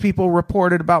things people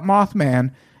reported about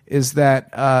Mothman is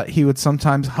that he would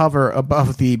sometimes hover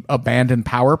above the abandoned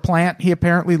power plant he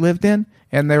apparently lived in,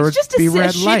 and there would just be a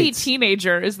red shitty lights.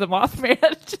 teenager is the Mothman.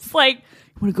 Just like,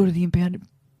 you want to go to the abandoned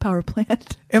power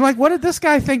plant? And like, what did this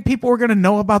guy think people were going to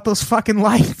know about those fucking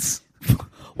lights?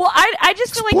 Well, I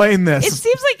just feel Explain like this. It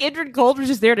seems like Indrid Cold was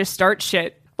just there to start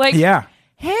shit. Like, Yeah.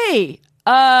 hey,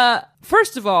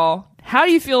 first of all, how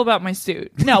do you feel about my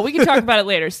suit? No, we can talk about it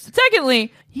later.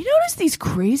 Secondly, you notice these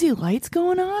crazy lights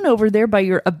going on over there by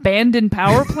your abandoned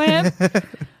power plant?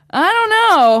 I don't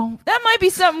know. That might be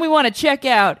something we want to check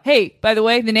out. Hey, by the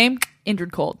way, the name,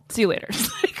 Indrid Cold. See you later.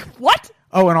 Like, what?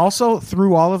 Oh, and also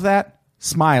through all of that,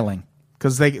 smiling.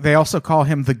 Because they also call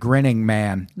him the grinning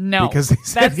man. No, because they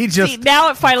said he just see, now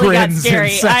it finally got grins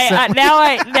scary.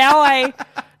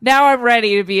 Now I'm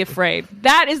ready to be afraid.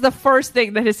 That is the first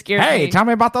thing that has scared me. Hey, tell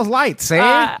me about those lights, eh?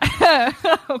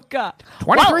 Oh God!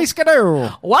 23 Well, skidoo.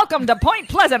 welcome to Point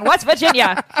Pleasant, West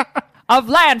Virginia, of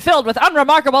land filled with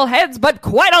unremarkable heads, but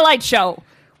quite a light show.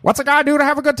 What's a guy do to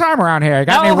have a good time around here?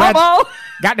 Got No homo.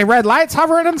 Got any red lights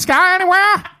hovering in the sky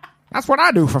anywhere? That's what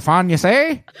I do for fun, you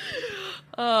see.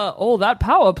 That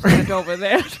power plant over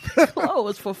there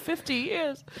closed for 50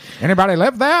 years. Anybody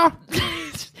live there?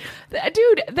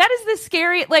 Dude, that is the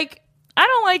scary. Like, I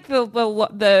don't like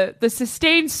the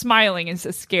sustained smiling is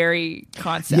a scary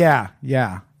concept.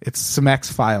 Yeah. It's some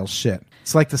X-Files shit.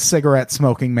 It's like the cigarette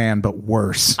smoking man, but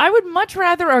worse. I would much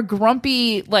rather a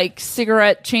grumpy, like,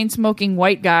 cigarette chain smoking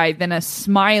white guy than a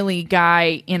smiley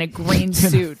guy in a green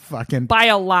suit. Fucking by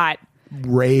a lot.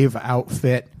 rave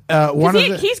outfit.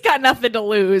 He's got nothing to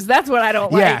lose. That's what I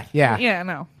don't like. Yeah.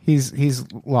 No. He's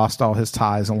lost all his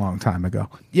ties a long time ago.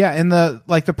 Yeah, and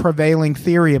the prevailing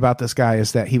theory about this guy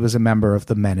is that he was a member of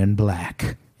the Men in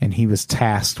Black, and he was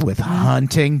tasked with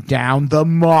hunting down the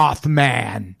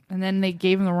Mothman. And then they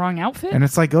gave him the wrong outfit? And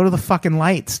it's like, go to the fucking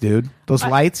lights, dude. Those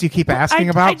lights you keep asking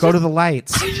about, go to the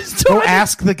lights. Go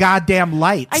ask the goddamn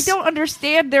lights. I don't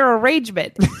understand their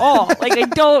arrangement at all. Like, I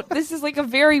don't. This is like a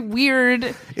very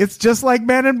weird. It's just like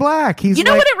Men in Black. He's You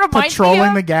know like what it reminds me patrolling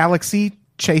of? the galaxy,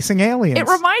 chasing aliens. It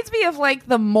reminds me of like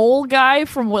the mole guy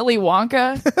from Willy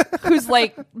Wonka, who's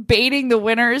like baiting the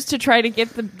winners to try to get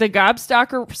the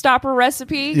gobstopper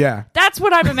recipe. Yeah. That's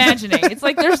what I'm imagining. It's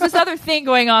like there's this other thing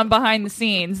going on behind the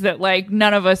scenes that like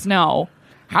none of us know.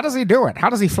 How does he do it? How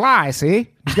does he fly? See?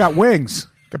 He's got wings.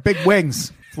 Got big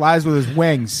wings. Flies with his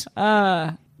wings.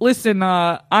 Listen,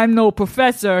 I'm no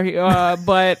professor,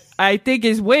 but I think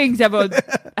his wings have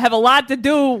a lot to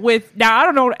do with. Now I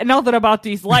don't know nothing about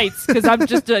these lights because I'm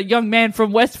just a young man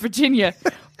from West Virginia,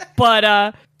 but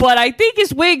I think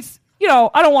his wings. You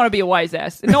know, I don't want to be a wise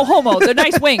ass. No homo. They're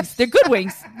nice wings. They're good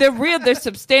wings. They're real. They're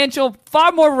substantial.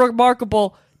 Far more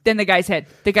remarkable than the guy's head.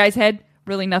 The guy's head,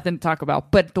 really nothing to talk about.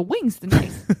 But the wings, they're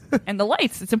nice, and the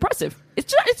lights, it's impressive.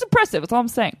 It's impressive. That's all I'm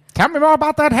saying. Tell me more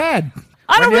about that head.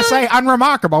 I don't When you really say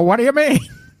unremarkable, what do you mean?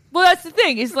 Well, that's the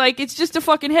thing. It's like it's just a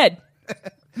fucking head.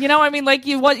 You know, I mean, like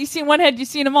you see one head, you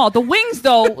seen them all. The wings,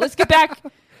 though. Let's get back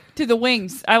to the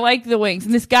wings. I like the wings.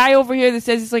 And this guy over here that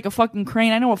says it's like a fucking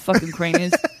crane. I know what a fucking crane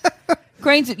is.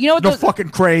 Cranes. You know what? No fucking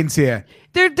cranes here.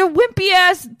 They're wimpy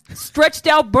ass, stretched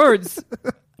out birds.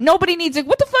 Nobody needs it.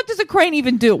 What the fuck does a crane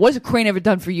even do? What's a crane ever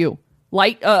done for you?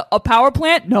 Light a power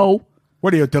plant? No.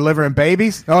 What are you, delivering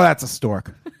babies? Oh, that's a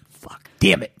stork. Fuck.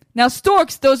 Damn it. Now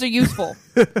storks, those are useful.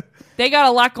 They got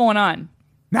a lot going on.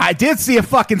 Now, I did see a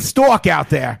fucking stork out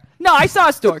there. No, I saw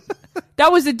a stork.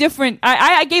 That was a different.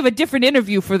 I gave a different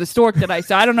interview for the stork that I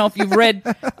saw. I don't know if you've read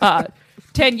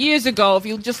 10 years ago. If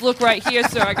you just look right here,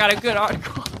 sir, I got a good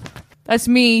article. That's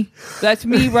me. That's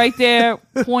me right there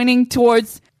pointing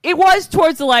towards. It was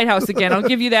towards the lighthouse again. I'll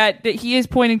give you that. That he is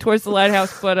pointing towards the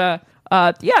lighthouse. But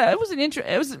yeah, it was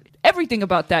It was everything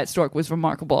about that stork was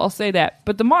remarkable. I'll say that.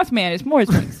 But the Mothman is more his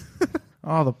wings.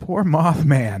 Oh, the poor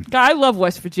Mothman. God, I love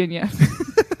West Virginia.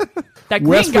 That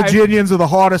West green guy. Virginians are the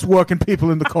hardest working people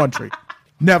in the country.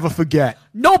 Never forget.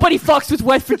 Nobody fucks with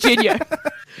West Virginia.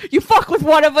 You fuck with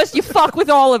one of us, you fuck with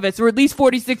all of us, or at least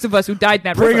 46 of us who died in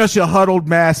that Bring river. us your huddled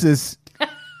masses.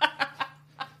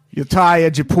 You're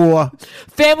tired, you're poor.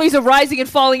 Families are rising and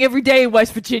falling every day in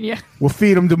West Virginia. We'll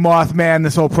feed them to Mothman.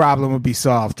 This whole problem will be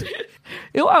solved.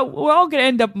 We're all gonna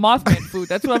end up Mothman food.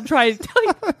 That's what I'm trying to tell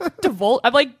you.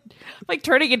 I'm like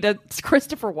turning into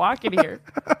Christopher Walken here.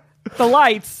 The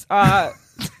lights.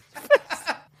 It's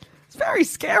very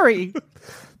scary.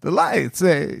 The lights,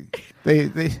 they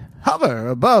hover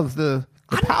above the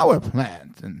power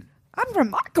plant and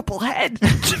Unremarkable head.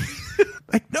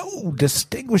 like no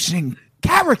distinguishing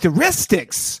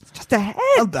characteristics. Just a head.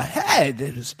 Of the head.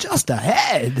 It is just a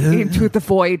head. Into the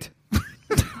void.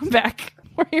 Back.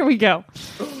 Here we go.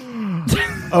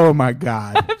 Oh my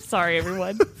God. I'm sorry,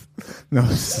 everyone. No,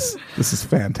 this is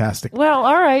fantastic. Well,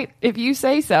 all right, if you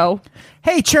say so.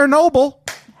 Hey, Chernobyl.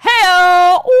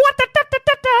 Hey-o!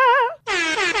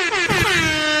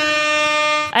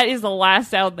 That is the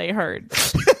last sound they heard.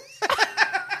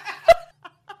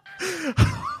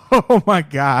 Oh my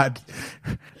God.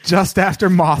 Just after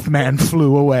Mothman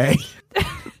flew away.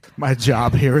 My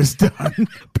job here is done.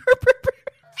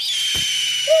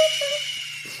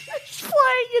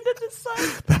 Flying into the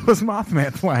sun. That was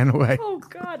Mothman flying away. Oh,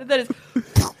 God. And that is...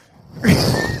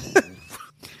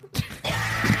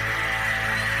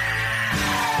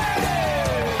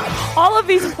 All of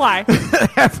these apply.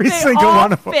 Every They single all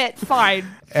one of them. fit fine.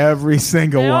 Every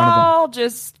single They one of them. all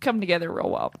just come together real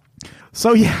well.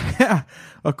 So yeah,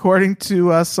 according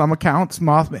to some accounts,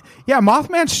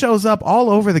 Mothman shows up all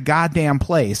over the goddamn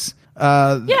place.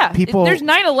 People. There's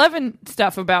 9/11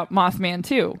 stuff about Mothman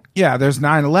too. Yeah, there's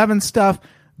 9/11 stuff.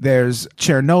 There's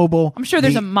Chernobyl. I'm sure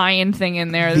there's a Mayan thing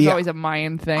in there. There's always a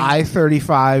Mayan thing.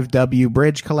 I-35W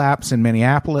bridge collapse in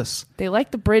Minneapolis. They like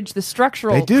the bridge, the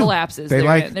structural They do. collapses. They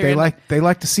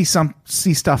like to see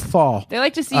stuff fall. They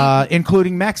like to see,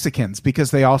 including Mexicans,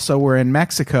 because they also were in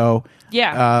Mexico.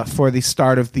 Yeah. For the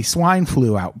start of the swine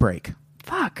flu outbreak.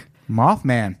 Fuck.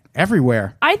 Mothman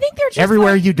everywhere. I think they're just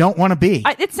everywhere like, you don't want to be.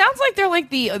 It sounds like they're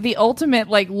like the ultimate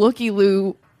like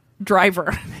looky-loo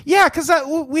driver. Yeah, because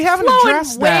we haven't Flowing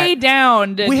addressed way that.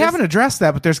 down. We haven't addressed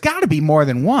that, but there's got to be more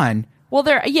than one. Well,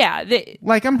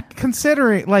 Like I'm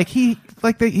considering,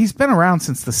 he's been around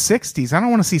since the '60s. I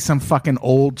don't want to see some fucking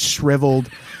old, shriveled,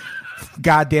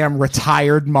 goddamn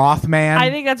retired Mothman. I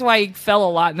think that's why he fell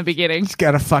a lot in the beginning. He's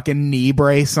got a fucking knee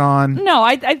brace on. No,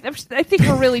 I think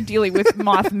we're really dealing with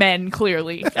Mothmen.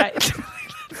 Clearly, I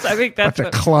think that's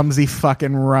Bunch of clumsy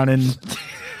fucking running.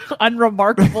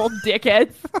 Unremarkable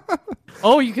dickheads.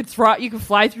 Oh, you could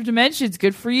fly through dimensions.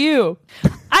 Good for you.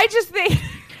 I just think,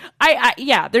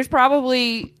 there's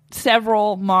probably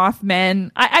several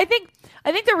Mothmen. I think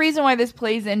the reason why this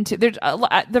plays into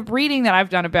the reading that I've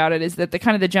done about it is that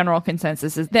the general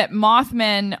consensus is that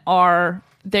Mothmen are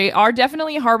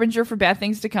definitely a harbinger for bad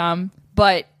things to come,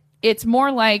 but it's more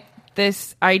like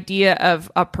this idea of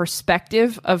a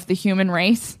perspective of the human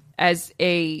race as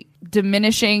a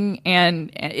diminishing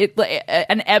and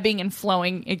an ebbing and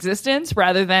flowing existence,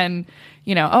 rather than,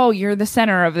 you're the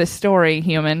center of this story,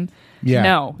 human. Yeah.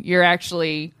 No, you're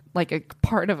actually like a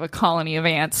part of a colony of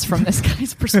ants from this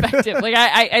guy's perspective. Like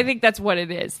I think that's what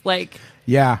it is. Like,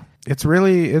 yeah, it's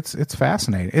really it's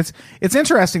fascinating. It's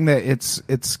interesting that it's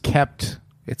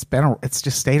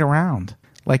just stayed around.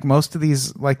 Like most of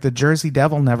these, like the Jersey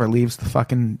Devil never leaves the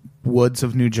fucking woods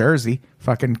of New Jersey,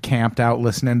 fucking camped out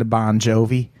listening to Bon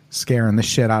Jovi, scaring the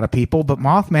shit out of people. But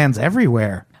Mothman's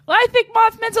everywhere. Well, I think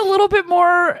Mothman's a little bit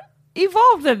more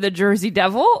evolved than the Jersey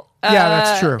Devil. Yeah,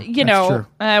 that's true.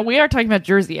 We are talking about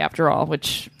Jersey after all,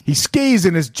 which... He skis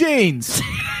in his jeans.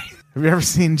 Have you ever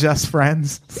seen Just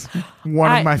Friends?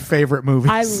 One of my favorite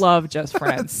movies. I love Just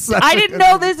Friends. I didn't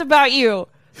know this about you.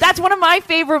 That's one of my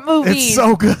favorite movies. It's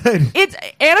so good. It's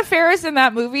Anna Faris in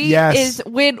that movie. Yes. Is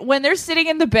when they're sitting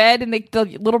in the bed and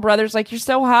the little brother's like, "You're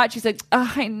so hot." She's like,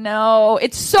 "Oh, I know."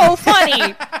 It's so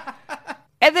funny.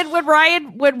 And then when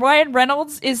Ryan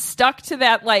Reynolds is stuck to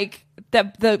that like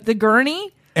the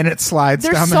gurney. And it slides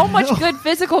down There's the so hill. much good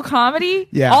physical comedy.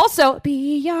 Yeah. Also,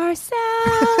 be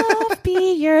yourself,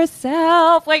 be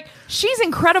yourself. Like, she's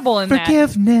incredible in that.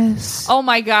 Forgiveness. Oh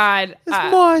my God.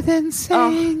 It's more than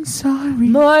saying sorry.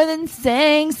 More than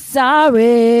saying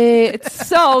sorry. It's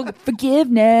so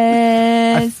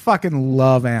forgiveness. I fucking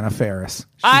love Anna Faris.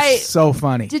 She's so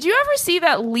funny. Did you ever see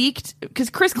that leaked? Because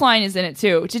Chris Klein is in it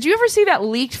too. Did you ever see that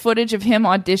leaked footage of him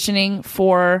auditioning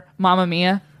for Mamma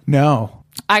Mia? No.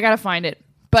 I gotta find it.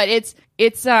 But it's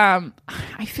I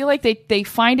feel like they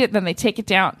find it, then they take it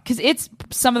down, because it's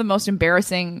some of the most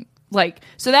embarrassing, like,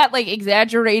 so that like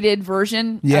exaggerated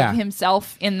version of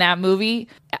himself in that movie.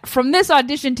 From this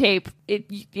audition tape,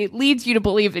 it leads you to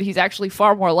believe that he's actually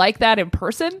far more like that in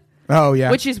person. Oh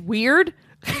yeah, which is weird.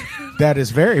 That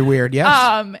is very weird.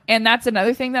 Yes. And that's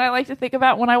another thing that I like to think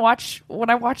about when I watch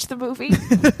the movie.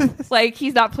 Like,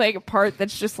 he's not playing a part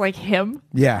that's just like him.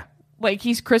 Yeah. Like,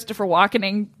 he's Christopher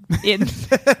Walkening in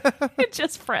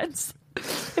Just Friends.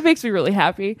 It makes me really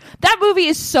happy. That movie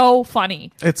is so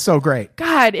funny. It's so great.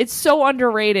 God, it's so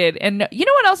underrated. And you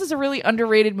know what else is a really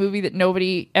underrated movie that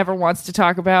nobody ever wants to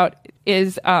talk about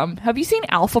is, have you seen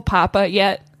Alpha Papa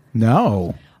yet?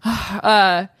 No.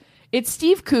 It's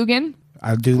Steve Coogan.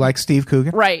 I do like Steve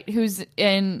Coogan. Right, who's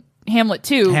in Hamlet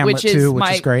 2, which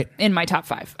is great. In my top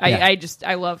 5. Yeah.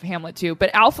 I love Hamlet 2.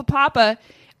 But Alpha Papa,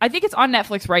 I think it's on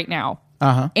Netflix right now.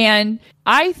 And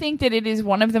I think that it is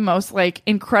one of the most like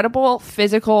incredible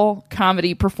physical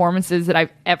comedy performances that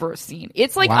I've ever seen.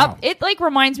 It's like it like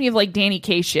reminds me of like Danny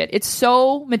Kaye shit. It's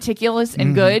so meticulous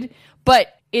and good, but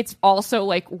it's also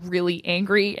like really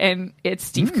angry, and it's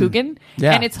Steve Coogan,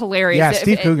 and it's hilarious. Yeah,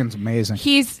 Steve Coogan's amazing.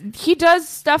 He does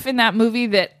stuff in that movie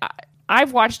that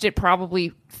I've watched it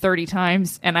probably 30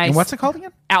 times, and what's it called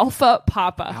again? Alpha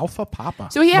Papa. Alpha Papa.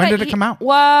 So he had when did it come out?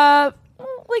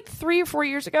 Like 3 or 4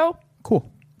 years ago. Cool.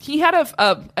 He had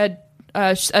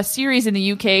a series in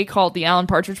the UK called The Alan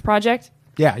Partridge Project.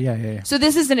 Yeah. So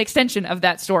this is an extension of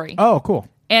that story. Oh, cool.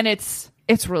 And it's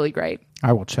really great.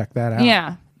 I will check that out.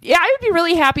 Yeah, I would be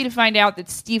really happy to find out that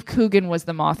Steve Coogan was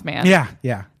the Mothman.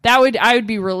 Yeah. I would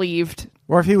be relieved.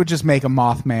 Or if he would just make a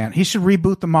Mothman. He should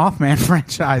reboot the Mothman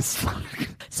franchise.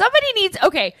 Somebody needs...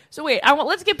 Okay, so wait.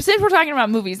 Since we're talking about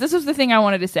movies, this was the thing I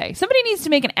wanted to say. Somebody needs to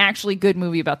make an actually good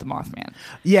movie about the Mothman.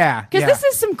 Yeah. Because this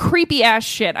is some creepy-ass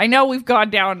shit. I know we've gone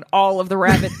down all of the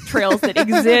rabbit trails that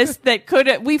exist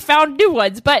that we found new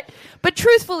ones. But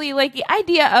truthfully, like the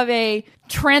idea of a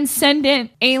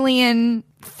transcendent alien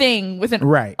thing with an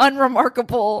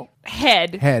unremarkable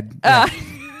head.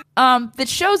 That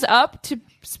shows up to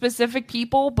specific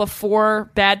people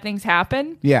before bad things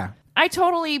happen. Yeah. I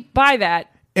totally buy that.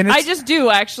 And I just do,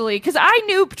 actually, because I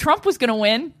knew Trump was going to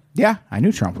win. Yeah, I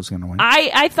knew Trump was going to win.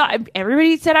 I thought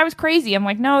everybody said I was crazy. I'm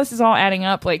like, no, this is all adding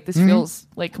up. Like, this feels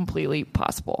like completely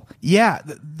possible. Yeah,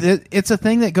 it's a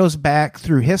thing that goes back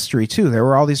through history, too. There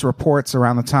were all these reports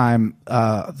around the time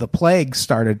the plague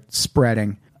started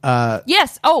spreading.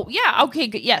 Yes. Oh, yeah. Okay,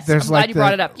 good. Yes. I'm glad you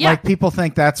brought it up. Yeah. Like, people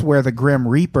think that's where the Grim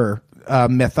Reaper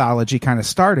mythology kind of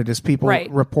started, is people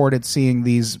reported seeing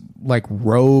these, like,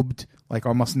 robed, like,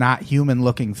 almost not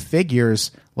human-looking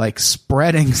figures, like,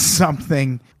 spreading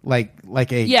something, like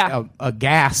a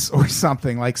gas or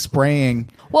something, like spraying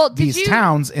these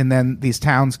towns, and then these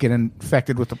towns get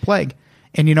infected with the plague.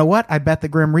 And you know what? I bet the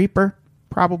Grim Reaper,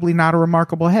 probably not a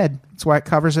remarkable head. That's why it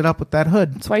covers it up with that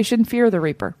hood. That's why you shouldn't fear the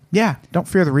Reaper. Yeah, don't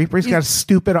fear the Reaper. He's got a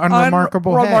stupid,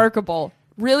 unremarkable head. Remarkable.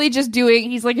 Really just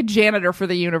he's like a janitor for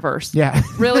the universe. Yeah.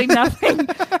 Really nothing.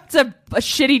 It's a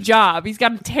shitty job. He's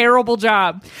got a terrible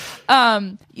job.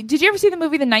 Did you ever see the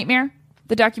movie The Nightmare?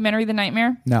 The documentary The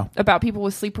Nightmare? No. About people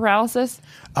with sleep paralysis?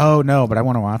 Oh, no, but I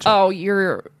want to watch it. Oh,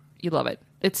 you love it.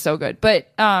 It's so good.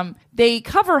 But they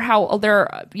cover how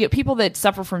there are people that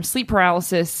suffer from sleep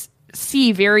paralysis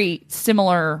see very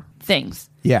similar things.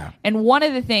 Yeah. And one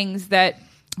of the things that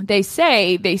they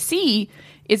say they see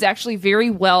is actually very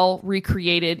well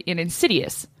recreated in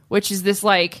Insidious, which is this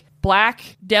like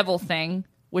black devil thing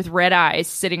with red eyes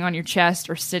sitting on your chest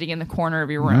or sitting in the corner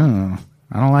of your room.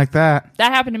 I don't like that.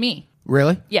 That happened to me.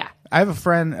 Really? Yeah. I have a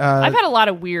friend. I've had a lot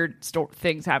of weird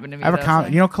things happen to me. I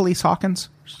have you know Khalees Hawkins?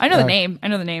 I know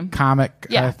the name. Comic.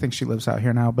 Yeah. I think she lives out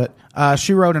here now. But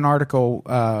she wrote an article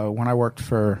when I worked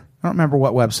for, I don't remember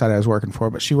what website I was working for,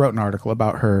 but she wrote an article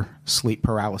about her sleep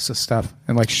paralysis stuff.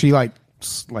 And like she like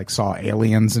saw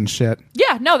aliens and shit.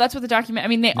 Yeah, no, that's what the document. I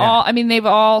mean, they've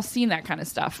all seen that kind of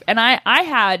stuff. And I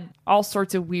had all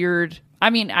sorts of weird. I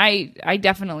mean, I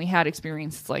definitely had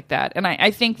experiences like that. And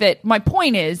I think that my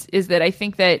point is that I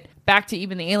think that back to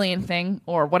even the alien thing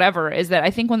or whatever, is that I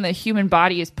think when the human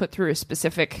body is put through a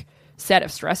specific set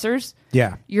of stressors,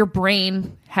 your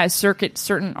brain has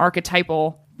certain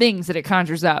archetypal things that it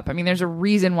conjures up. I mean, there's a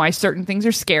reason why certain things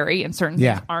are scary and certain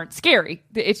things aren't scary.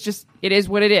 It's just, it is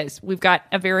what it is. We've got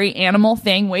a very animal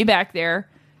thing way back there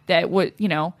that would,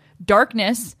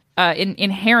 darkness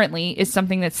inherently is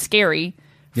something that's scary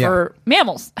for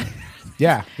mammals.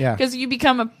 Yeah. Because you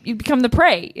become the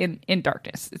prey in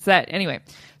darkness. It's that anyway.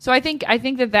 So I think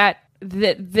that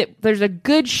there's a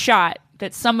good shot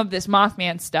that some of this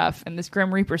Mothman stuff and this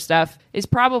Grim Reaper stuff is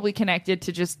probably connected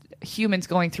to just humans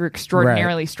going through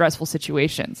extraordinarily stressful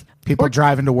situations. People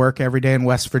driving to work every day in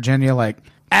West Virginia like,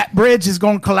 that bridge is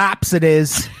going to collapse, it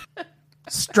is.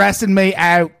 Stressing me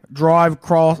out. Drive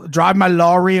my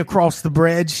lorry across the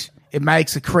bridge. It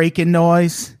makes a creaking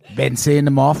noise. Been seeing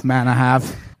the Mothman, I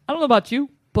have. I don't know about you,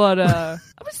 but I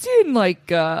was seeing like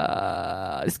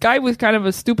this guy with kind of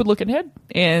a stupid looking head.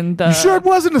 And you sure it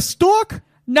wasn't a stork?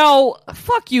 No,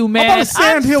 fuck you, man.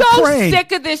 I'm so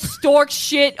sick of this stork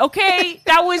shit. Okay,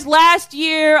 that was last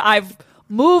year. I've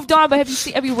moved on, but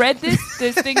have you read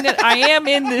this thing that I am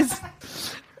in this?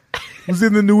 It was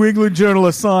in the New England Journal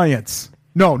of Science.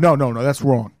 No, that's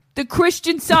wrong. The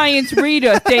Christian Science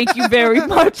Reader. Thank you very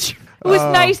much. It was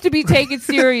nice to be taken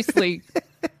seriously.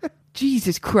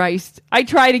 Jesus Christ. I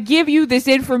try to give you this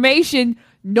information.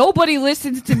 Nobody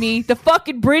listens to me. The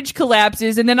fucking bridge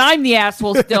collapses, and then I'm the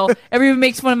asshole still. Everyone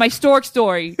makes fun of my stork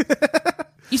story.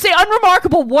 You say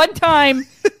unremarkable one time,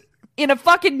 in a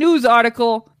fucking news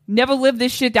article. Never lived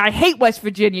this shit. I hate West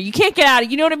Virginia. You can't get out of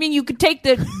it. You know what I mean? You could take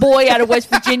the boy out of West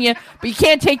Virginia, but you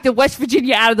can't take the West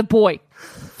Virginia out of the boy.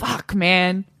 Fuck,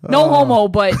 man. No homo,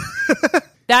 but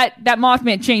that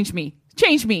Mothman changed me.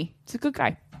 Changed me. He's a good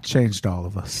guy. Changed all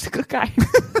of us. He's a good guy.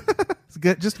 It's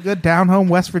good, just a good down home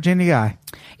West Virginia guy.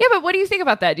 Yeah, but what do you think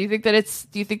about that? Do you think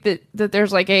that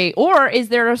there's like or is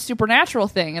there a supernatural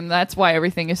thing and that's why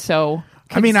everything is so...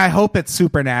 I mean, I hope it's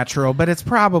supernatural, but it's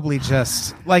probably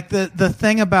just like the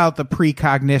thing about the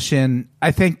precognition.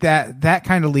 I think that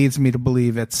kind of leads me to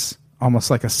believe it's almost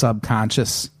like a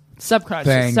subconscious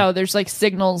thing. So there's like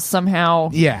signals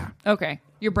somehow. Yeah. Okay.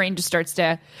 Your brain just starts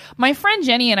to... My friend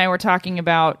Jenny and I were talking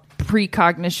about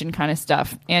precognition kind of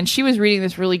stuff, and she was reading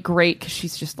this really great, because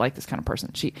she's just like this kind of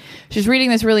person. She's reading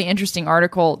this really interesting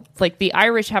article. Like the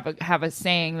Irish have a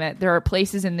saying that there are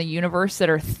places in the universe that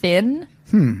are thin.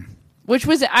 Which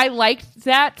was, I liked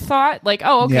that thought. Like,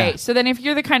 oh, okay. Yeah. So then if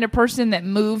you're the kind of person that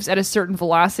moves at a certain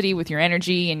velocity with your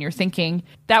energy and your thinking,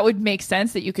 that would make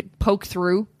sense that you could poke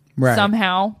through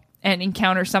somehow and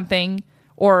encounter something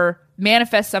or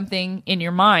manifest something in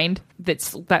your mind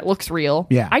that looks real.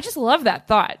 Yeah. I just love that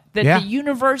thought that the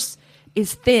universe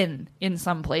is thin in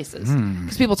some places.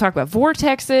 Because people talk about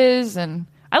vortexes, and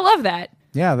I love that.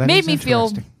 Yeah, that made me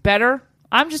feel better.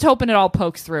 I'm just hoping it all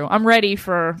pokes through. I'm ready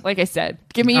for, like I said,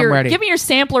 give me your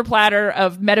sampler platter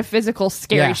of metaphysical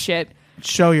scary shit.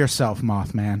 Show yourself,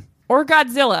 Mothman. Or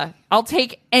Godzilla. I'll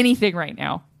take anything right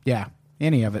now. Yeah,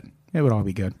 any of it. It would all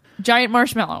be good. Giant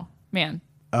marshmallow, man.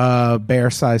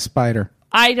 Bear-sized spider.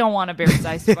 I don't want a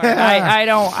bear-sized spider. I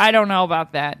don't know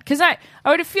about that, because I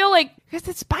would feel like, because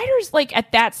the spiders like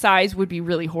at that size would be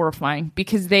really horrifying,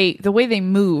 because the way they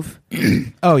move.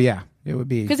 Oh yeah. It would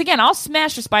be, because again, I'll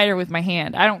smash a spider with my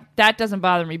hand. That doesn't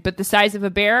bother me. But the size of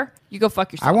a bear, you go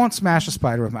fuck yourself. I won't smash a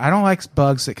spider with I don't like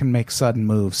bugs that can make sudden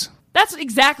moves. That's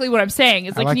exactly what I'm saying.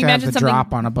 It's like, I like can you to imagine have the something?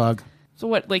 drop on a bug. So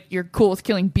what? Like, you're cool with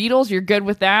killing beetles? You're good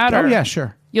with that? Oh or yeah,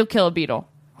 sure. You'll kill a beetle.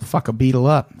 I'll fuck a beetle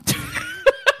up.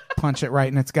 Punch it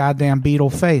right in its goddamn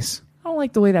beetle face. I don't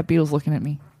like the way that beetle's looking at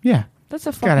me. Yeah, That's a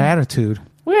it's fucking... got attitude.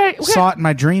 Saw it in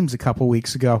my dreams a couple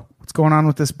weeks ago. What's going on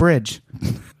with this bridge?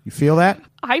 You feel that?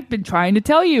 I've been trying to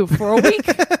tell you for a week.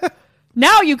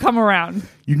 Now you come around.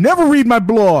 You never read my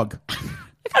blog.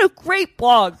 I got a great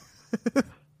blog.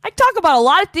 I talk about a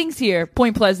lot of things here.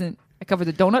 Point Pleasant. I covered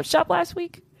the donut shop last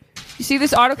week. You see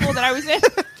this article that I was in?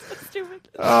 That's stupid.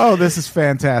 Oh, this is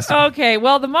fantastic. Okay,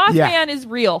 well, the Mothman is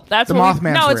real. That's the what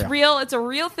Mothman's No, it's real. real. It's a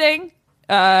real thing.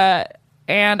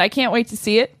 And I can't wait to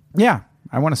see it. Yeah,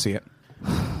 I want to see it.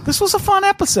 This was a fun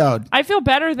episode. I feel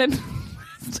better than...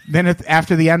 Then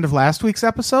after the end of last week's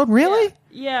episode? Really?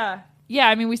 Yeah. Yeah,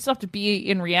 I mean, we still have to be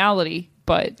in reality,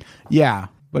 but... Yeah,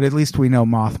 but at least we know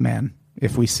Mothman.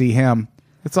 If we see him,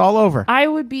 it's all over.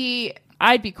 I'd be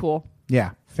cool.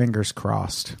 Yeah, fingers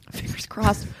crossed. Fingers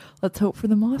crossed. Let's hope for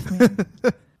the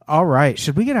Mothman. All right,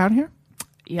 should we get out of here?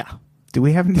 Yeah. Do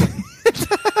we have any...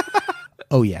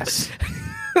 Oh, yes.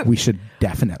 We should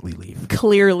definitely leave.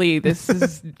 Clearly, this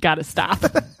has got to stop.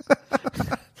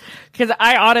 Because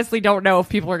I honestly don't know if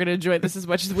people are going to enjoy this as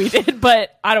much as we did,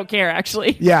 but I don't care,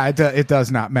 actually. Yeah, it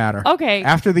does not matter. Okay.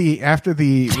 After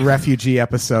the refugee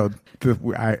episode,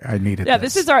 I needed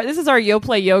this is our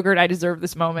Yoplait yogurt. I deserve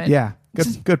this moment. Yeah,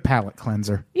 good palate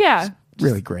cleanser. Yeah.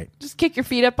 Really great. Just kick your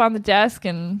feet up on the desk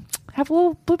and have a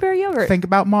little blueberry yogurt. Think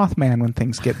about Mothman when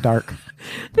things get dark.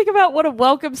 Think about what a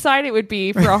welcome sign it would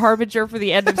be for a harbinger for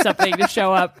the end of something to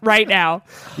show up right now.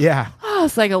 Yeah. Oh,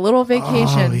 it's like a little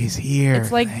vacation. Oh, he's here.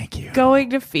 It's like Thank you.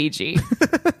 going to Fiji.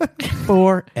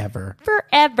 Forever.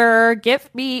 Forever. Give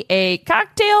me a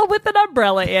cocktail with an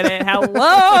umbrella in it.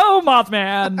 Hello,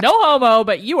 Mothman. No homo,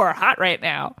 but you are hot right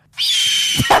now.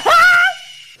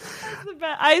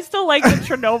 I still like the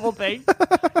Chernobyl thing.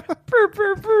 Brr,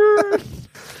 brr, brr.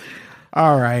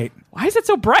 All right. Why is it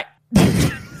so bright?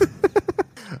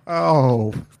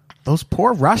 Oh, those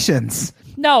poor Russians.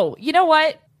 No, you know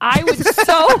what? I would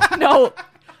no.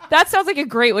 That sounds like a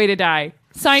great way to die.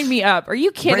 Sign me up. Are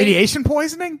you kidding? Radiation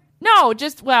poisoning? No,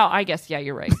 I guess, yeah,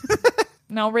 you're right.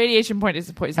 No, radiation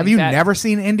poisoning. Have you never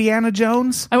seen Indiana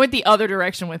Jones? I went the other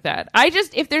direction with that.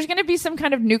 If there's going to be some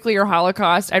kind of nuclear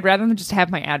holocaust, I'd rather them just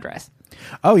have my address.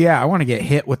 Oh, yeah. I want to get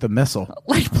hit with a missile.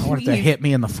 Like, I want it to hit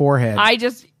me in the forehead.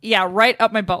 Right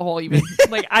up my butthole even.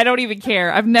 Like, I don't even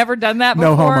care. I've never done that before,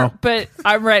 No homo. But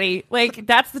I'm ready. Like,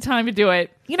 that's the time to do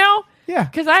it. You know? Yeah.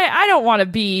 Because I don't want to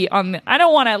be I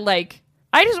don't want to, like,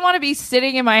 I just want to be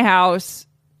sitting in my house,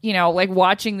 you know, like,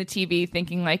 watching the TV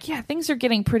thinking, like, yeah, things are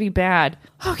getting pretty bad.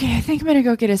 Okay, I think I'm going to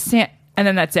go get a and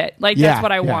then that's it. Like, that's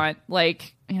what I want.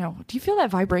 Like, you know, do you feel that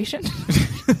vibration?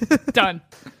 Done.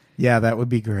 Yeah, that would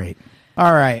be great.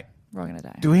 All right. We're all gonna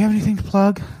die. Do we have anything to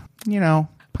plug?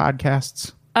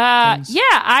 Podcasts. Yeah,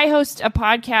 I host a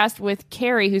podcast with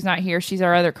Carrie, who's not here. She's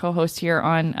our other co-host here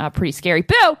on Pretty Scary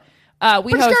Boo.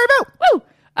 We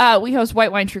host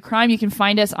White Wine True Crime. You can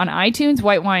find us on iTunes,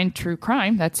 White Wine True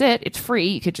Crime. That's it. It's free.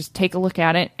 You could just take a look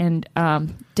at it and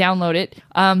download it.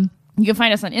 You can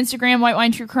find us on Instagram, White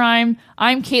Wine True Crime.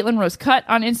 I'm Caitlin Rose Cutt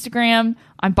on Instagram.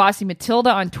 I'm Bossy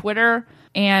Matilda on Twitter.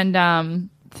 And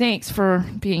thanks for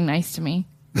being nice to me.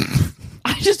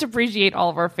 I just appreciate all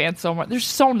of our fans so much. They're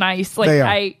so nice. Like they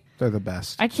are. They're the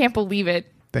best. I can't believe it.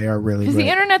 They are really because the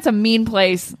internet's a mean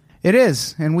place. It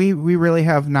is, and we really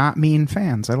have not mean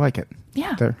fans. I like it.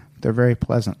 Yeah, they're very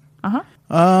pleasant. What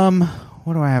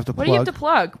do I have to plug? What do you have to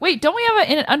plug? Wait, don't we have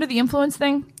an Under the Influence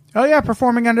thing? Oh yeah,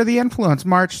 Performing Under the Influence,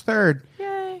 March 3rd.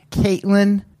 Yay!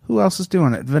 Caitlin. Who else is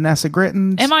doing it? Vanessa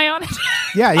Grittens. Am I on it?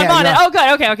 Yeah, I'm on it. Oh,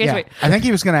 good. Okay. Yeah. Sweet. I think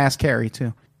he was going to ask Carrie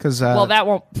too, because well,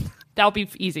 that'll be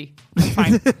easy.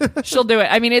 Fine. She'll do it.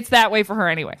 I mean, it's that way for her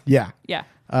anyway. Yeah. Yeah.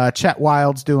 Chet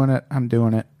Wild's doing it. I'm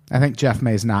doing it. I think Jeff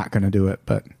May's not going to do it,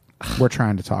 but we're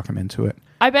trying to talk him into it.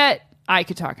 I bet I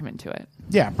could talk him into it.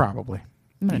 Yeah, probably.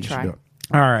 I'm going to try.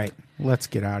 All right. Let's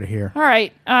get out of here. All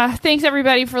right. Thanks,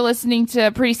 everybody, for listening to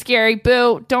Pretty Scary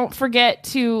Boo. Don't forget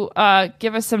to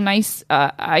give us some nice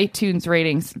iTunes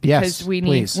ratings because we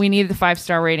need the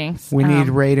 5-star ratings. We need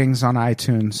ratings on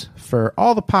iTunes for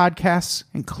all the podcasts,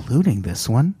 including this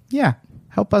one. Yeah.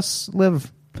 Help us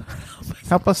live.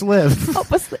 Help us live.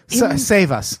 Help us live.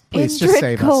 Save us. Please just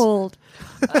save Cold.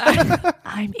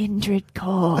 I'm Indrid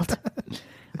Cold.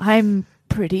 I'm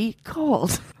pretty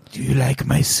cold. Do you like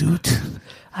my suit?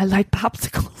 I like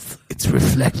popsicles. It's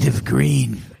reflective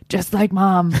green. Just like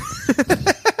Mom.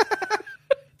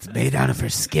 It's made out of her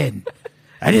skin.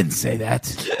 I didn't say that.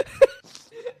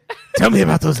 Tell me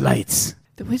about those lights.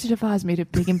 The Wizard of Oz made a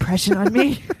big impression on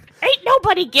me. Ain't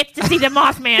nobody gets to see the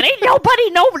Mothman. Ain't nobody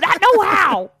know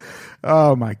how.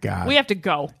 Oh, my God. We have to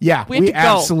go. Yeah, we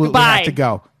absolutely have to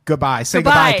go. Goodbye. Say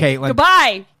goodbye, Caitlin.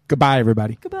 Goodbye. Goodbye,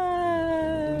 everybody.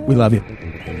 Goodbye. We love you.